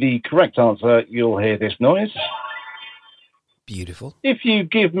give me the correct answer, you'll hear this noise. Beautiful. If you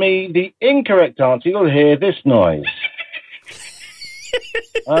give me the incorrect answer, you'll hear this noise.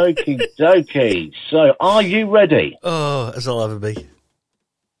 Okie dokie. So, are you ready? Oh, as I'll ever be.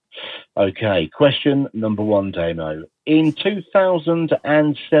 Okay, question number one, Damo. In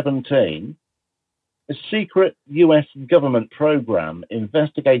 2017, a secret US government program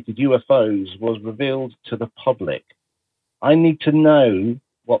investigated UFOs was revealed to the public. I need to know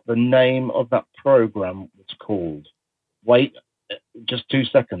what the name of that program was called. Wait, just 2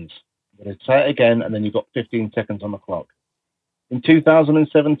 seconds. I'm going to say it again, and then you've got 15 seconds on the clock. In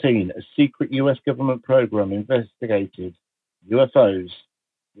 2017, a secret US government program investigated UFOs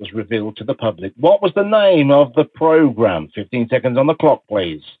was revealed to the public. What was the name of the program? 15 seconds on the clock,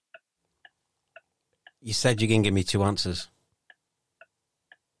 please. You said you're going to give me 2 answers.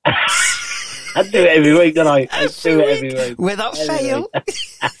 I do it every week, don't I? I do it every week. Without fail.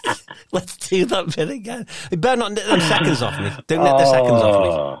 Let's do that bit again. You better not nip them seconds off me. Don't nip the seconds off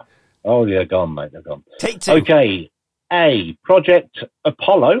me. Oh, they're gone, mate. They're gone. Take 2. Okay. A, Project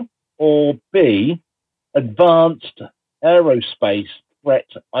Apollo, or B, Advanced Aerospace Threat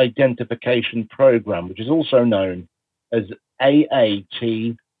Identification Program, which is also known as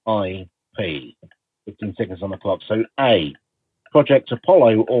AATIP. 15 seconds on the clock. So A, Project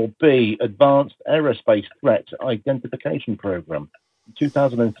Apollo, or B, Advanced Aerospace Threat Identification Program. In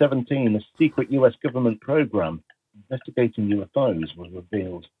 2017, a secret US government program investigating UFOs was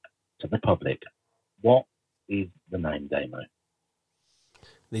revealed to the public. What is the name, Damo?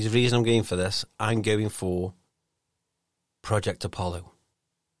 There's a reason I'm going for this. I'm going for Project Apollo.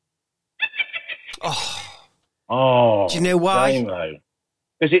 Oh, do you know why? Damo.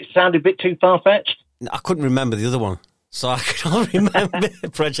 Does it sound a bit too far-fetched? I couldn't remember the other one, so I can't remember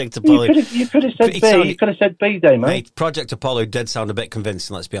Project Apollo. You could have said B. You could have said B, Damo. Mate, Project Apollo did sound a bit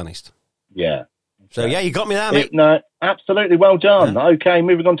convincing, let's be honest. Yeah. So, yeah, you got me there, mate. No, absolutely. Well done. Yeah. Okay,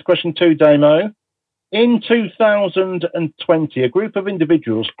 moving on to question 2, Damo. In 2020, a group of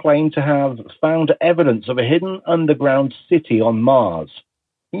individuals claimed to have found evidence of a hidden underground city on Mars.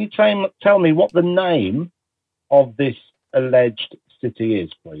 Can you tell me what the name of this alleged city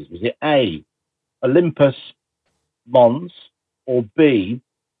is, please? Was it A, Olympus Mons, or B,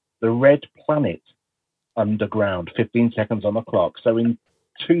 the Red Planet underground? 15 seconds on the clock. So in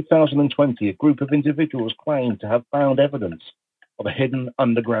 2020, a group of individuals claimed to have found evidence of a hidden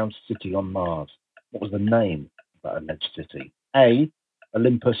underground city on Mars. What was the name of that alleged city? A,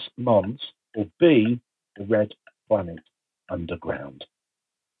 Olympus Mons, or B, the Red Planet underground?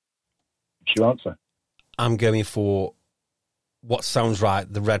 What's your answer? I'm going for what sounds right,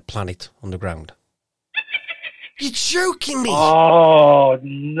 the Red Planet underground. You're joking me. Oh,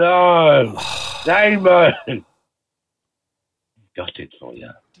 no. Damo. Gutted for you.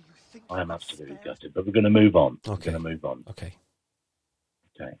 I am absolutely gutted, but we're going to move on. Okay. We're going to move on. Okay.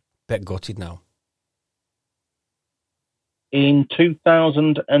 Okay. Bit gutted now. In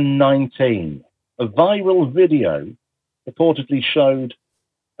 2019, a viral video reportedly showed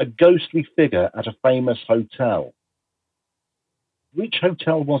a ghostly figure at a famous hotel. Which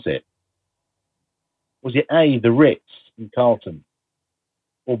hotel was it? Was it A, the Ritz in Carlton,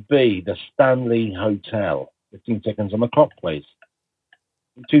 or B, the Stanley Hotel? 15 seconds on the clock, please.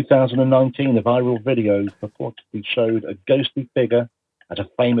 In 2019, a viral video purportedly showed a ghostly figure at a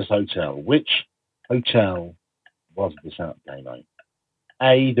famous hotel. Which hotel was this at, Damo?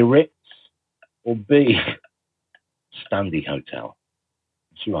 A, the Ritz, or B, Stanley Hotel?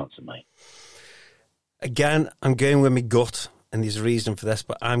 What's your answer, mate? Again, I'm going with my gut, and there's a reason for this,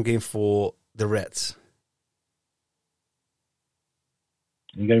 but I'm going for the Ritz.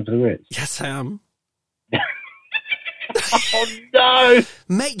 You going for the Ritz? Yes, I am. Oh, no!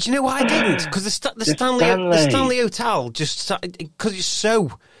 Mate, do you know why I didn't? Because the Stanley Hotel, because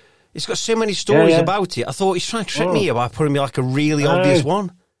it's got so many stories about it. I thought he's trying to trick me by putting me like a really obvious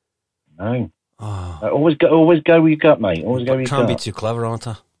one. No. Oh. Always go with your gut, mate. Always go with your gut. Trying to be too clever, aren't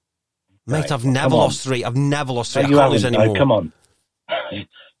I? Mate, I've never lost 3. I've never lost 3. I can't lose anymore. Come on.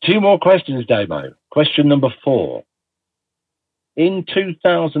 2 more questions, Damo. Question number 4. In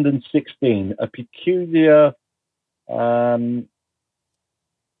 2016, a peculiar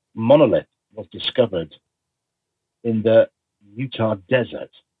monolith was discovered in the Utah desert,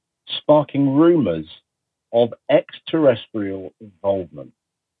 sparking rumors of extraterrestrial involvement.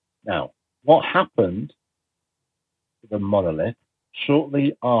 Now, what happened to the monolith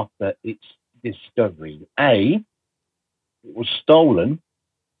shortly after its discovery? A, it was stolen,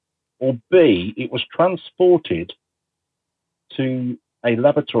 or B, it was transported to a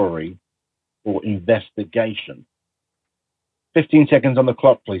laboratory for investigation. 15 seconds on the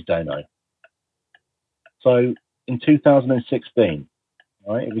clock, please, Dano. So, in 2016,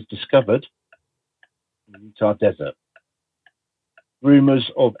 right, it was discovered in the Utah desert. rumours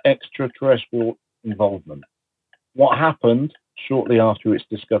of extraterrestrial involvement. What happened shortly after its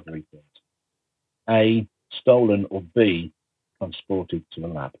discovery? A, stolen, or B, transported to a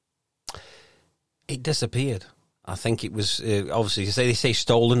lab? It disappeared. I think it was, obviously, they say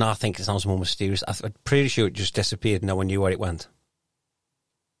stolen. I think it sounds more mysterious. I'm pretty sure it just disappeared. No one knew where it went.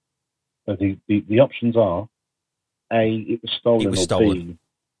 So the options are A, it was stolen, or B.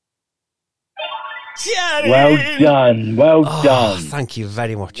 Well done. Well done. Thank you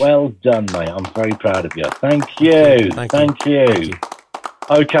very much. Well done, mate. I'm very proud of you. Thank you. Thank you.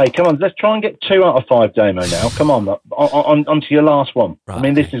 Okay, come on. Let's try and get 2 out of 5, Damo, now. Come on. On to your last one. Right, I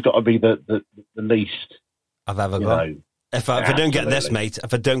mean, this has got to be the least I've ever got. If I don't get this, mate,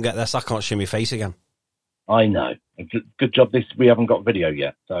 if I don't get this, I can't show my face again. I know. Good job we haven't got video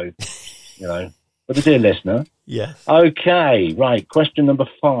yet. So, for the dear listener. Yes. Okay, right. Question number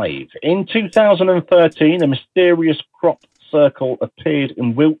 5. In 2013, a mysterious crop circle appeared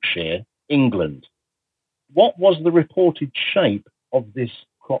in Wiltshire, England. What was the reported shape of this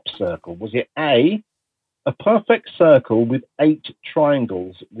crop circle? Was it A, a perfect circle with 8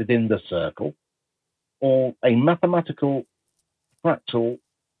 triangles within the circle, or a mathematical fractal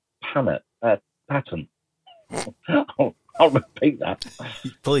pattern? I'll repeat that.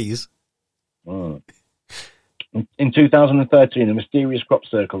 Please. In 2013, a mysterious crop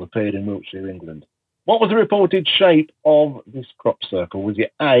circle appeared in Wiltshire, England. What was the reported shape of this crop circle? Was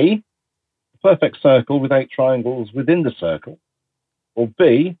it A, a perfect circle with 8 triangles within the circle, or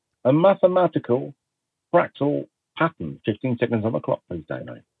B, a mathematical fractal pattern? 15 seconds on the clock, please,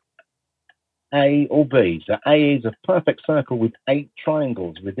 Dano. A or B? So A is a perfect circle with 8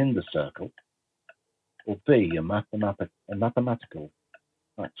 triangles within the circle, or B, a mathematical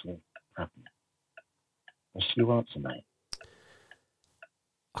fractal pattern? What's your answer, mate?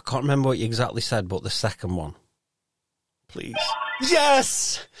 I can't remember what you exactly said, but the second one. Please.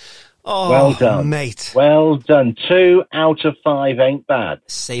 Yes! Oh, well done, mate. Well done. 2 out of 5 ain't bad.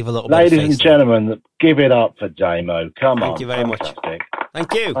 Save a little bit. Ladies and gentlemen, give it up for Damo. Come on. Thank you very much.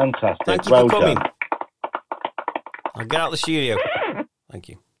 Thank you. Fantastic. Thank you well for coming. Done. I'll get out of the studio. Thank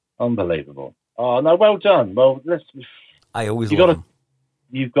you. Unbelievable. Oh, no, well done. Well, I always love them.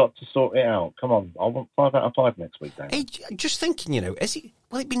 You've got to sort it out. Come on. I want 5 out of 5 next week, Damo. Hey, just thinking,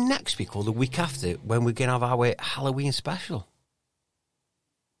 will it be next week or the week after when we're going to have our Halloween special?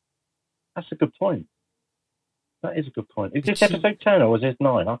 That's a good point. That is a good point. Is this episode 10 or was this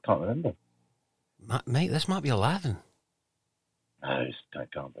 9? I can't remember. Mate, this might be 11. No, it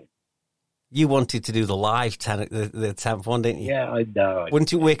can't be. You wanted to do the live 10, the 10th one, didn't you? Yeah, I know.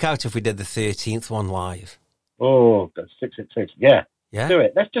 Wouldn't it work out if we did the 13th one live? Oh, that's 666. Yeah. Yeah. Do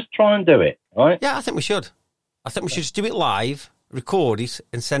it. Let's just try and do it, right? Yeah, I think we should. I think we should just do it live, record it,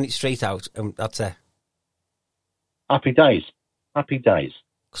 and send it straight out, and that's it. Happy days. Happy days.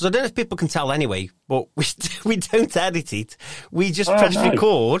 Because I don't know if people can tell anyway, but we don't edit it. We just press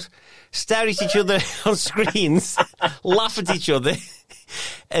record, stare at each other on screens, laugh at each other,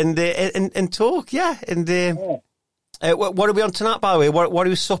 and talk. Yeah. And what are we on tonight, by the way? What are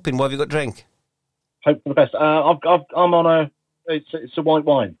we supping? What have you got to drink? Hope for the best. I'm on it's a white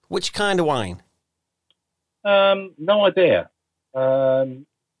wine. Which kind of wine? No idea. I've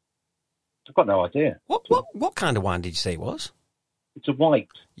got no idea. What kind of wine did you say it was? It's a white.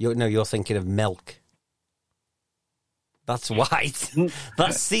 You're thinking of milk. That's white.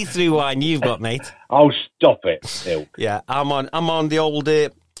 That's see-through wine you've got, mate. Oh, stop it, milk. Yeah, I'm on the old.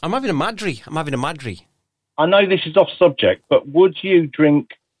 I'm having a Madri. I know this is off subject, but would you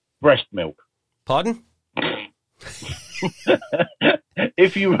drink breast milk? Pardon?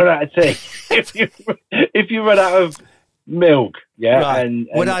 If you run out of tea, if you run out of milk, yeah, right. and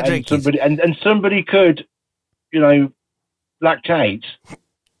would I drink somebody it? And somebody could, lactate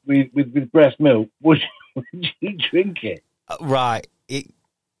with breast milk, would you drink it? Right.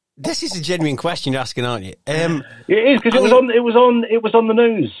 This is a genuine question you're asking, aren't you? It is, because it was on the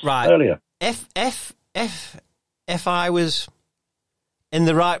news earlier. If I was in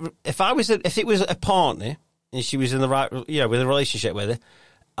the right, if it was a partner and she was in the right, with a relationship with her,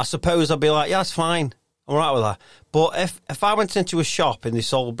 I suppose I'd be like, yeah, that's fine. I'm all right with that. But if I went into a shop and they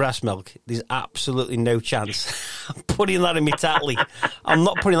sold breast milk, there's absolutely no chance I'm putting that in my tattly. I'm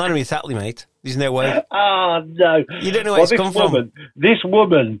not putting that in my tattly, mate. There's no way. Oh, no. You don't know where it's come from. This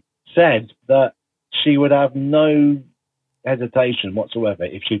woman said that she would have no hesitation whatsoever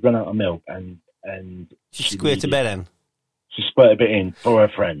if she'd run out of milk and she squirted a bit in. She squirted a bit in for her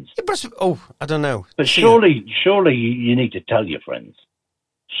friends. I don't know. But surely you need to tell your friends.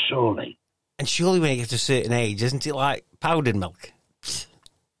 Surely. And surely when you get to a certain age, isn't it like powdered milk?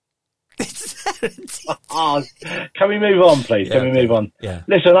 Oh, can we move on, please? Yeah, can we move on? Yeah.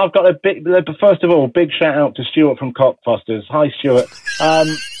 Listen, I've got first of all, big shout out to Stuart from Cockfosters. Hi, Stuart.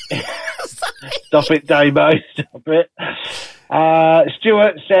 Stop it, Damo. Stop it.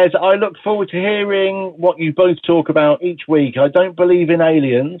 Stuart says, I look forward to hearing what you both talk about each week. I don't believe in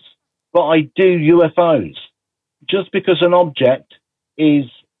aliens, but I do UFOs. Just because an object is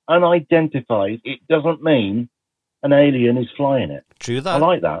unidentified, it doesn't mean an alien is flying it. True that. I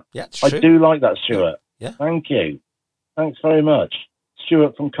like that. Yeah, it's true. I do like that, Stuart. Yeah. Thank you. Thanks very much.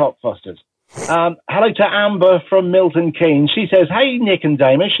 Stuart from Cockfosters. Hello to Amber from Milton Keynes. She says, hey, Nick and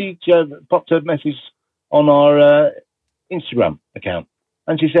Dama. She popped a message on our Instagram account.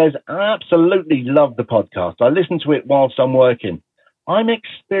 And she says, I absolutely love the podcast. I listen to it whilst I'm working. I'm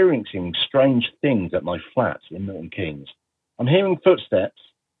experiencing strange things at my flat in Milton Keynes. I'm hearing footsteps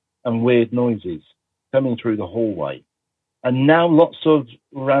and weird noises coming through the hallway. And now lots of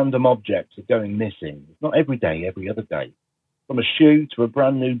random objects are going missing. It's not every day, every other day. From a shoe to a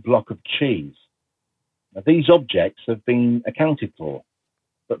brand new block of cheese. Now, these objects have been accounted for,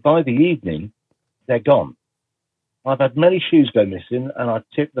 but by the evening, they're gone. I've had many shoes go missing, and I've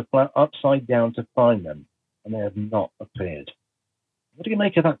tipped the flat upside down to find them, and they have not appeared. What do you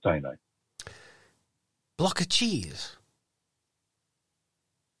make of that, Damo? Block of cheese.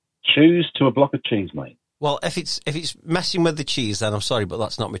 Shoes to a block of cheese, mate. Well, if it's messing with the cheese, then I'm sorry, but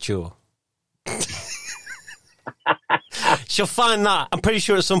that's not mature. She'll find that. I'm pretty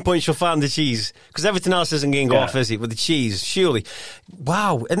sure at some point she'll find the cheese, because everything else isn't going to go off, is it? With the cheese, surely.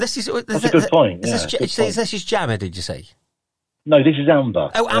 Wow. And this is... That's a good point. Is this Jammer, did you say? No, this is Amber.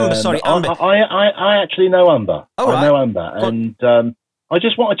 Oh, Amber, sorry, Amber. I actually know Amber. Oh, I know Amber. And I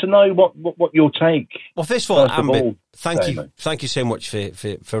just wanted to know what your take. Well, first of all, Amber, thank you so much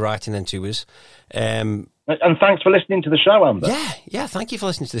for writing into us. And thanks for listening to the show, Amber. Yeah, thank you for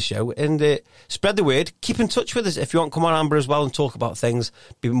listening to the show. And spread the word. Keep in touch with us. If you want to come on, Amber, as well and talk about things,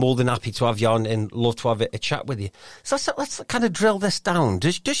 be more than happy to have you on and love to have a chat with you. So let's kind of drill this down.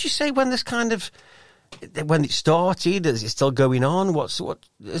 Does she say when when it started? Is it still going on?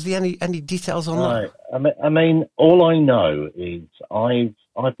 Is there any details on that? I mean, all I know is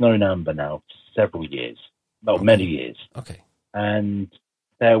I've known Amber now for several years, many years. Okay. And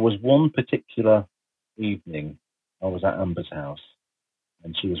there was one particular evening I was at Amber's house,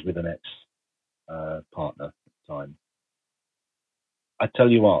 and she was with an ex-partner at the time. I tell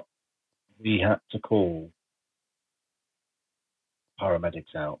you what, we had to call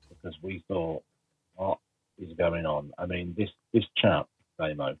paramedics out because we thought, what is going on? I mean, this chap,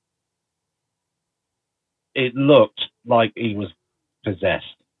 Damo, it looked like he was possessed.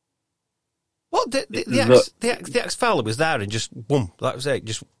 Well, the ex-fella was there and just, boom, that was it.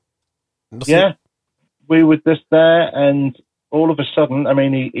 Just nothing. Yeah, we were just there, and all of a sudden, I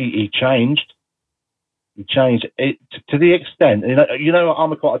mean, he changed. He changed it to the extent, you know,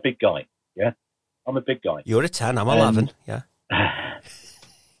 I'm quite a big guy, yeah? I'm a big guy. You're a 10, I'm 11, yeah.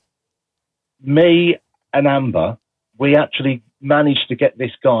 Me and Amber, we actually managed to get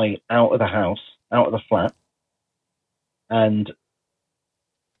this guy out of the house, out of the flat, and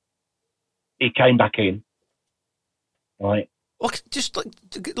he came back in, right? Well, just look,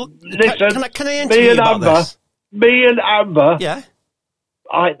 listen, can I interview you about this? Me and Amber, yeah.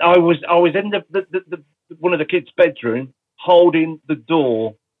 I was in the one of the kids' bedroom, holding the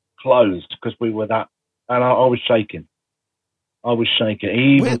door closed because we were that, and I was shaking. I was shaking.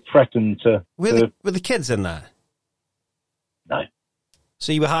 He even threatened to. Were the kids in there? No.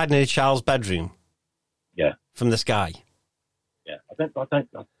 So you were hiding in a child's bedroom? Yeah. From this guy? Yeah. I don't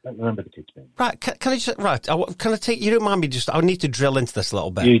remember the kids being. Right. Can I just can I take? You don't mind me? I need to drill into this a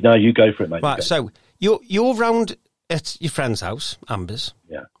little bit. You go for it, mate. Right. So you're round at your friend's house, Amber's.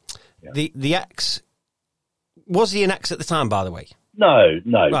 Yeah. The ex, was he an ex at the time? By the way. No.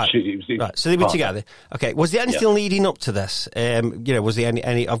 Right. Right. So they were together. Okay. Was there anything leading up to this? Was there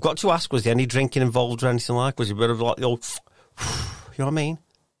any? I've got to ask. Was there any drinking involved or anything like? Was it a bit of like the old? You know what I mean?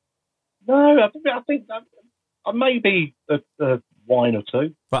 No. I think maybe a wine or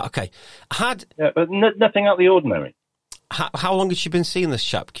two. Right. Okay. But nothing out of the ordinary. How long has she been seeing this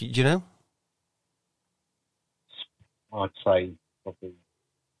chap? Do you know? I'd say probably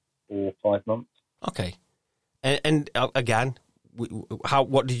 4 or 5 months. Okay. And again.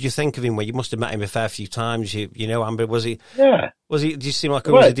 What did you think of him? Well, you must have met him a fair few times. You know, Amber, was he? Yeah. Was he? Did you seem like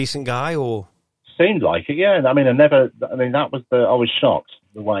he was a decent guy, or? Seemed like it, yeah. I mean, I was shocked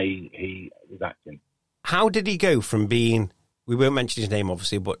the way he was acting. How did he go from being? We won't mention his name,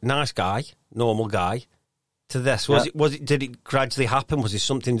 obviously, but nice guy, normal guy, to this? Did it gradually happen? Was it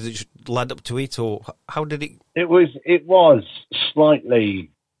something that just led up to it, or how did it? It was slightly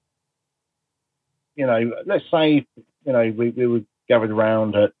let's say, we were gathered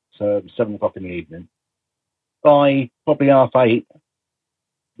around at 7 o'clock in the evening. By probably 8:30,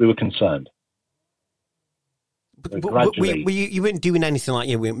 we were concerned. But you weren't doing anything like,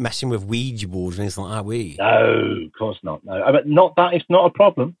 you weren't messing with Ouija boards or anything like that, were you? No, of course not. No, I mean, not that. It's not a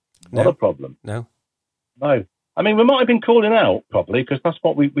problem. Not a problem. No. I mean, we might have been calling out probably because that's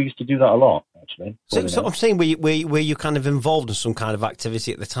what we used to do that a lot, actually. So I'm saying, were you kind of involved in some kind of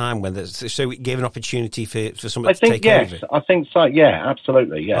activity at the time so it gave an opportunity for somebody to take over? I think so. Yeah,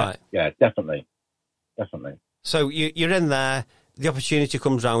 absolutely. Yeah, right. Yeah, definitely. So you're in there. The opportunity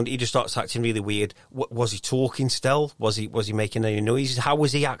comes round. He just starts acting really weird. Was he talking still? Was he making any noises? How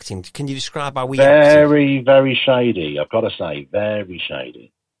was he acting? Can you describe how he acted? Very, very shady. I've got to say, very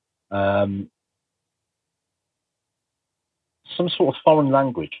shady. Some sort of foreign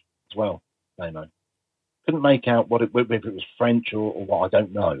language as well. Nemo. Couldn't make out whether it was French or what. I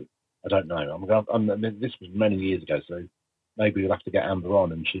don't know. This was many years ago, so maybe we'll have to get Amber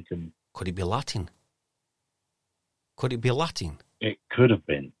on and she can. Could it be Latin? It could have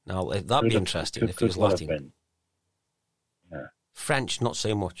been. No, that'd be interesting if it was Latin. Been. Yeah. French, not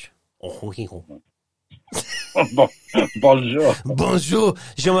so much. Bonjour. Bonjour,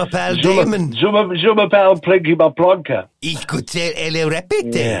 je m'appelle Damon. Je m'appelle Plinky Plonka. Écoutez, elle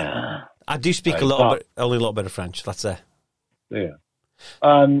répète. Yeah. I do speak only a little bit of French. That's it. Yeah.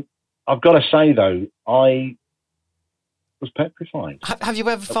 I've got to say though, I was petrified. Have you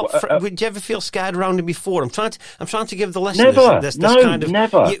ever felt? Would you ever feel scared around him before? I'm trying to give the lesson. Never. This no, kind of,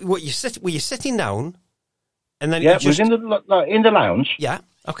 never. Were you sitting down, and then it was in the lounge. Yeah.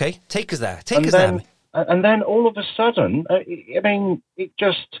 Okay. Take us there. And then all of a sudden, it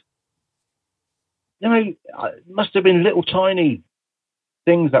just, it must have been little tiny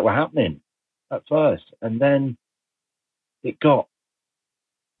things that were happening at first, and then it got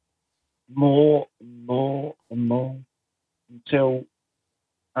more and more and more until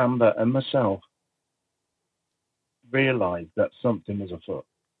Amber and myself realised that something was afoot.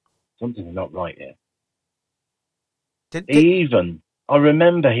 Something was not right here. I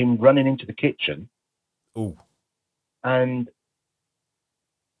remember him running into the kitchen. Ooh. And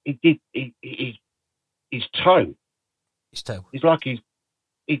his toe. It's like he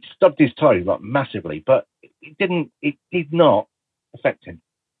stubbed his toe like massively, but it did not affect him.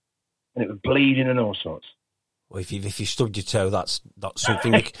 And it was bleeding and all sorts. Well, if you stubbed your toe, that's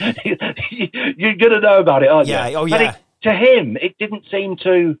something you're gonna know about it, aren't you? Yeah. Oh, yeah. But to him, it didn't seem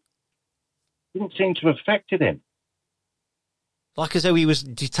to have affected him. Like as though he was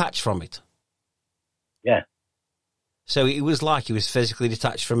detached from it. Yeah. So it was like he was physically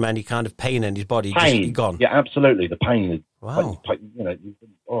detached from any kind of pain in his body. Pain. Just gone. Yeah, absolutely. The pain. Wow. No,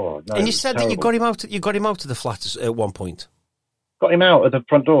 and you said that you got him out. You got him out of the flat at one point. Got him out of the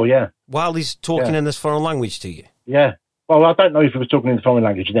front door. Yeah. While he's talking in this foreign language to you. Yeah. Well, I don't know if he was talking in the foreign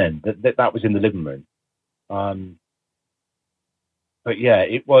language then. That was in the living room. But yeah,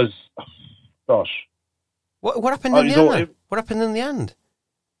 it was. Gosh. What happened in the end? What happened in the end?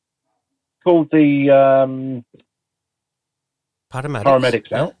 Called the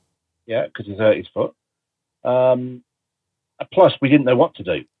paramedics out. Yeah, because he's hurt his foot. Plus, we didn't know what to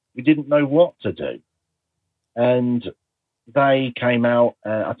do. And they came out.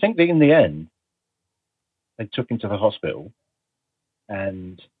 I think in the end, they took him to the hospital,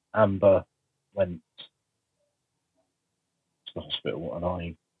 and Amber went to the hospital, and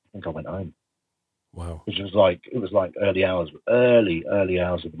I think I went home. Wow! Which was like early hours of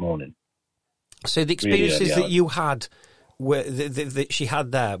the morning. So the experiences that you had, that she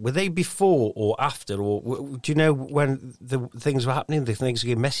had there, were they before or after, or do you know when the things were happening? The things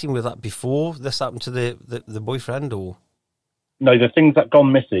were messing with that before this happened to the boyfriend, or no? The things that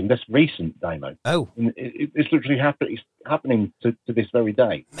gone missing. That's recent, Damo. Oh, it's literally happening to this very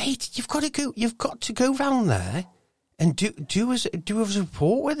day, mate. You've got to go round there and do a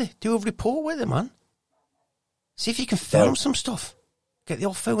report with it. Do a report with it, man. See if you can film some stuff. Get the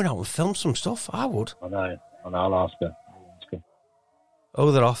old phone out and film some stuff. I would. I know. I'll ask her.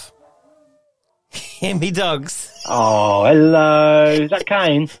 Oh, they're off. Hear me, dogs. Oh, hello. Is that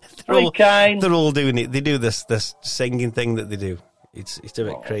Kane? Kane. They're all doing it. They do this singing thing that they do. It's a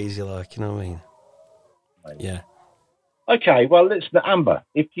bit crazy, like, you know what I mean? Yeah. Okay. Well, listen, Amber.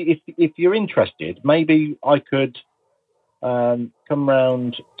 If you're interested, maybe I could come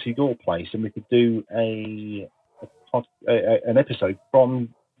round to your place and we could do an episode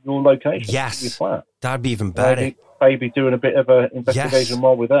from your location. Yes, your flat. That'd be even better. Maybe doing a bit of an investigation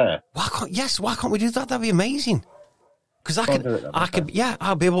while we're there. Why can't we do that? That'd be amazing. Because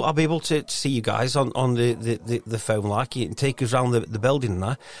I'll be able to see you guys on the phone, like, and take us around the building and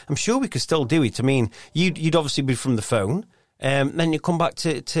that. I'm sure we could still do it. I mean, you'd obviously be from the phone, then you come back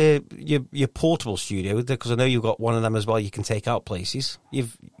to your portable studio, because I know you've got one of them as well. You can take out places.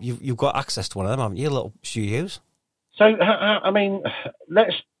 You've got access to one of them, haven't you? Little studios. So I mean,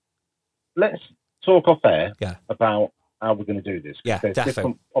 let's talk off air about how we're going to do this. Yeah, there's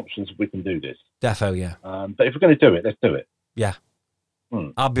different options we can do this. Defo, yeah. But if we're going to do it, let's do it. Yeah.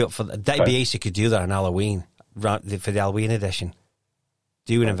 I'll be up for that. That'd be ace. You could do that on Halloween, for the Halloween edition.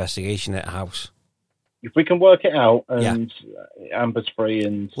 Do an investigation at a house. If we can work it out, and Amber's free,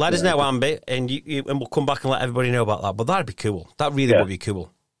 and let us know, Amber, and and we'll come back and let everybody know about that. But that'd be cool. That really would be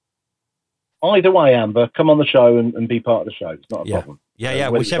cool. Either way, Amber, come on the show and be part of the show. It's not a problem. Yeah,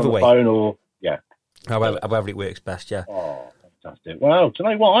 whichever way. Phone or however it works best. Yeah. Oh, fantastic! Well, do you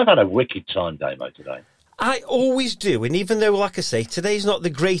know what? I've had a wicked time, Damo, today. I always do, and even though, like I say, today's not the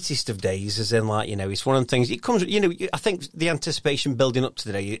greatest of days, as in, like, it's one of the things. It comes, I think the anticipation building up to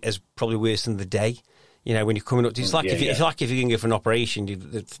the day is probably worse than the day. When you're coming up to, it's like if you're going to go for an operation,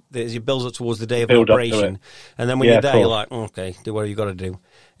 it builds up towards the day of the operation, and then when you're there, you're like, okay, do what you got to do.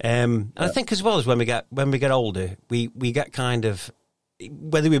 And I think as well as when we get older, we get kind of,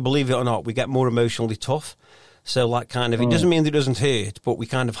 whether we believe it or not, we get more emotionally tough. So, like, kind of, it doesn't mean that it doesn't hurt, but we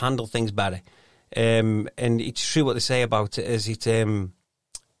kind of handle things better. And it's true what they say about it, is it,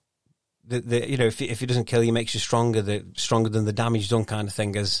 if it doesn't kill you, it makes you stronger, stronger than the damage done kind of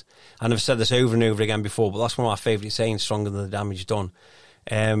thing. And I've said this over and over again before, but that's one of my favourite sayings, stronger than the damage done.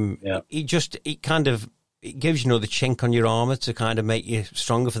 It gives you the chink on your armour to kind of make you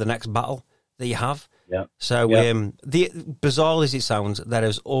stronger for the next battle that you have. Yeah. So, bizarre as it sounds, there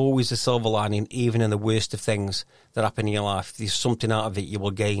is always a silver lining, even in the worst of things that happen in your life. There's something out of it you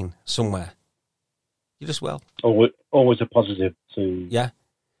will gain somewhere. You just will. Always a positive to... Yeah.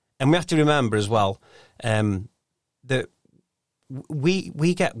 And we have to remember as well that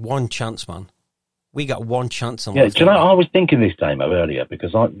we get one chance, man. We got one chance in life. Do you know, I was thinking this, Damo, earlier,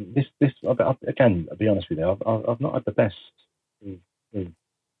 because again, I'll be honest with you, I've not had the best of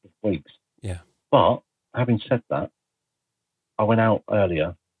weeks. Yeah. But having said that, I went out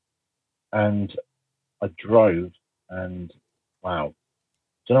earlier and I drove, and wow.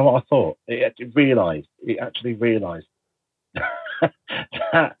 Do you know what I thought? It actually realised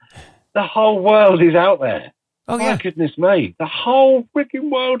that the whole world is out there. Oh, my goodness me. The whole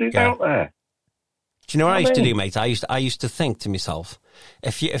freaking world is out there. Do you know what I used to do, mate? I used to think to myself,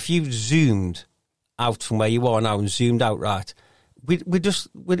 if you zoomed out from where you are now and zoomed out, right, we're just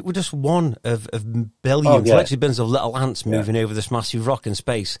one of billions, literally billions of little ants moving over this massive rock in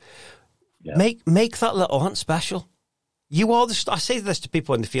space. Yeah. Make that little ant special. You are the star. I say this to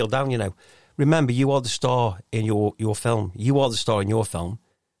people in the field down, remember, you are the star in your film. You are the star in your film.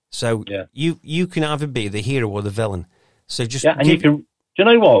 So you can either be the hero or the villain. So just you can. Do you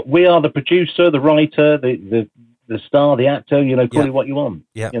know what? We are the producer, the writer, the star, the actor. Call it what you want.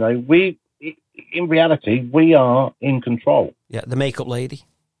 Yeah. We in reality we are in control. Yeah, the makeup lady.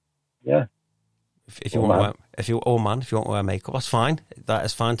 Yeah. If you want to wear makeup, that's fine. That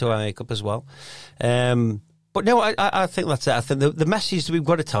is fine to wear makeup as well. But no, I think that's it. I think the message that we've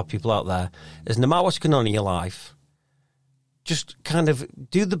got to tell people out there is, no matter what's going on in your life, just kind of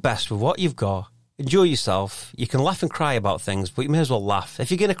do the best with what you've got. Enjoy yourself. You can laugh and cry about things, but you may as well laugh. If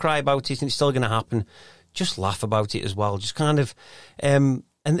you're going to cry about it and it's still going to happen, just laugh about it as well. Just kind of, and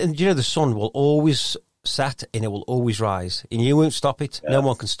the sun will always set and it will always rise, and you won't stop it. Yeah. No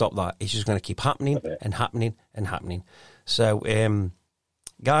one can stop that. It's just going to keep happening and happening and happening. So,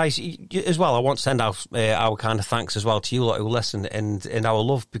 guys, as well, I want to send out our kind of thanks as well to you lot who listen and our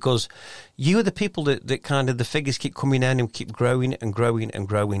love, because you are the people that kind of the figures keep coming in and keep growing and growing and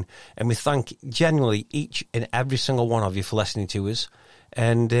growing. And we thank genuinely each and every single one of you for listening to us.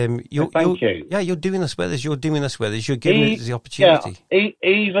 And thank you. Yeah, you're doing this with us. You're giving us the opportunity. Yeah,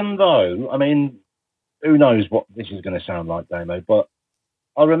 even though, I mean, who knows what this is going to sound like, Damo, but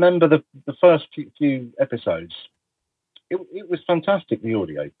I remember the first few episodes. It was fantastic, the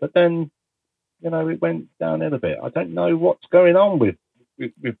audio, but then, it went downhill a bit. I don't know what's going on with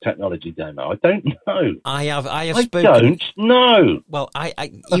technology, Damo. I don't know. I have I spoken. Don't know. Well,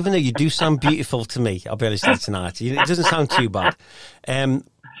 I even though you do sound beautiful to me, I'll be honest with you tonight. It doesn't sound too bad.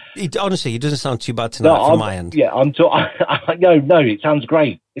 Honestly, it doesn't sound too bad tonight from my end. Yeah, no, it sounds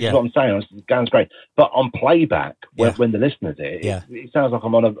great. It's what I'm saying. It sounds great. But on playback, when the listeners hear it, it sounds like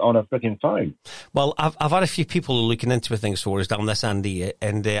I'm on a freaking phone. Well, I've had a few people looking into things for us down this end here,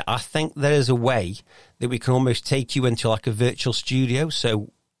 and I think there is a way that we can almost take you into like a virtual studio.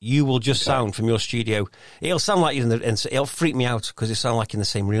 So you will just sound from your studio. It'll sound like you're it'll freak me out because it sounds like in the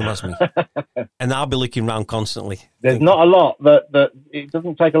same room as me. And I'll be looking around constantly. There's not a lot that it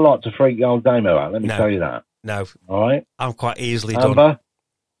doesn't take a lot to freak old Damo out. Let me tell you that. No. All right. I'm quite easily done.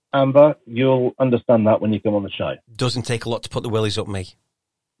 Amber, you'll understand that when you come on the show. Doesn't take a lot to put the willies up me.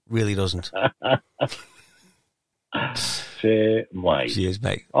 Really doesn't. Cheers,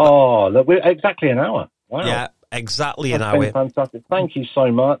 mate. Oh, look, we're exactly an hour. Wow. Yeah, exactly That's an hour. Fantastic. Thank you so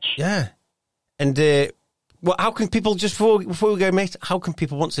much. Yeah. And well, how can people, just before we go, mate, how can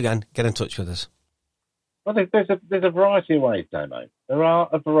people once again get in touch with us? Well, there's a variety of ways, Damo. There are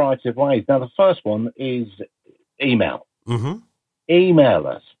a variety of ways. Now, the first one is email. Mm-hmm. Email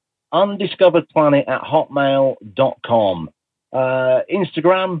us, undiscoveredplanet@hotmail.com.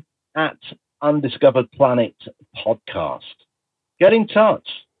 Instagram @undiscoveredplanetpodcast. Get in touch.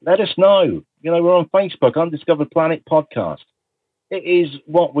 Let us know. We're on Facebook, Undiscovered Planet Podcast. It is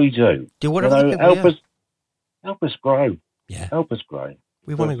what we do. Do whatever help us grow. Yeah. Help us grow.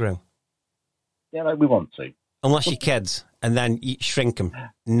 We want to grow. Yeah, we want to. Unless you're kids, and then you shrink them.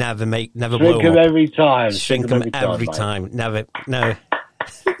 Never blow them Shrink them up. every time. Shrink them every time. Never. No.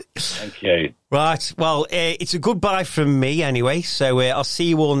 Thank you. Right. Well, it's a goodbye from me anyway. So I'll see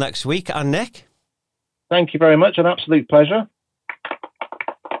you all next week. And Nick? Thank you very much. An absolute pleasure.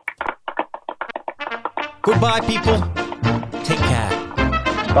 Goodbye, people. Take care.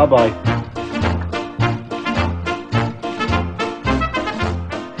 Bye-bye.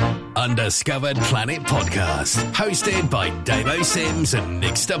 Undiscovered Planet Podcast, hosted by Damo Sims and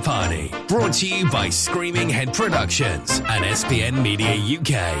Nick Stapani. Brought to you by Screaming Head Productions and SPN Media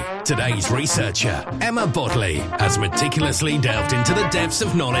UK. Today's researcher, Emma Bodley, has meticulously delved into the depths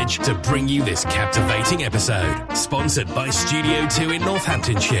of knowledge to bring you this captivating episode. Sponsored by Studio 2 in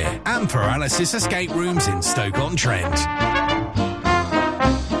Northamptonshire and Paralysis Escape Rooms in Stoke-on-Trent.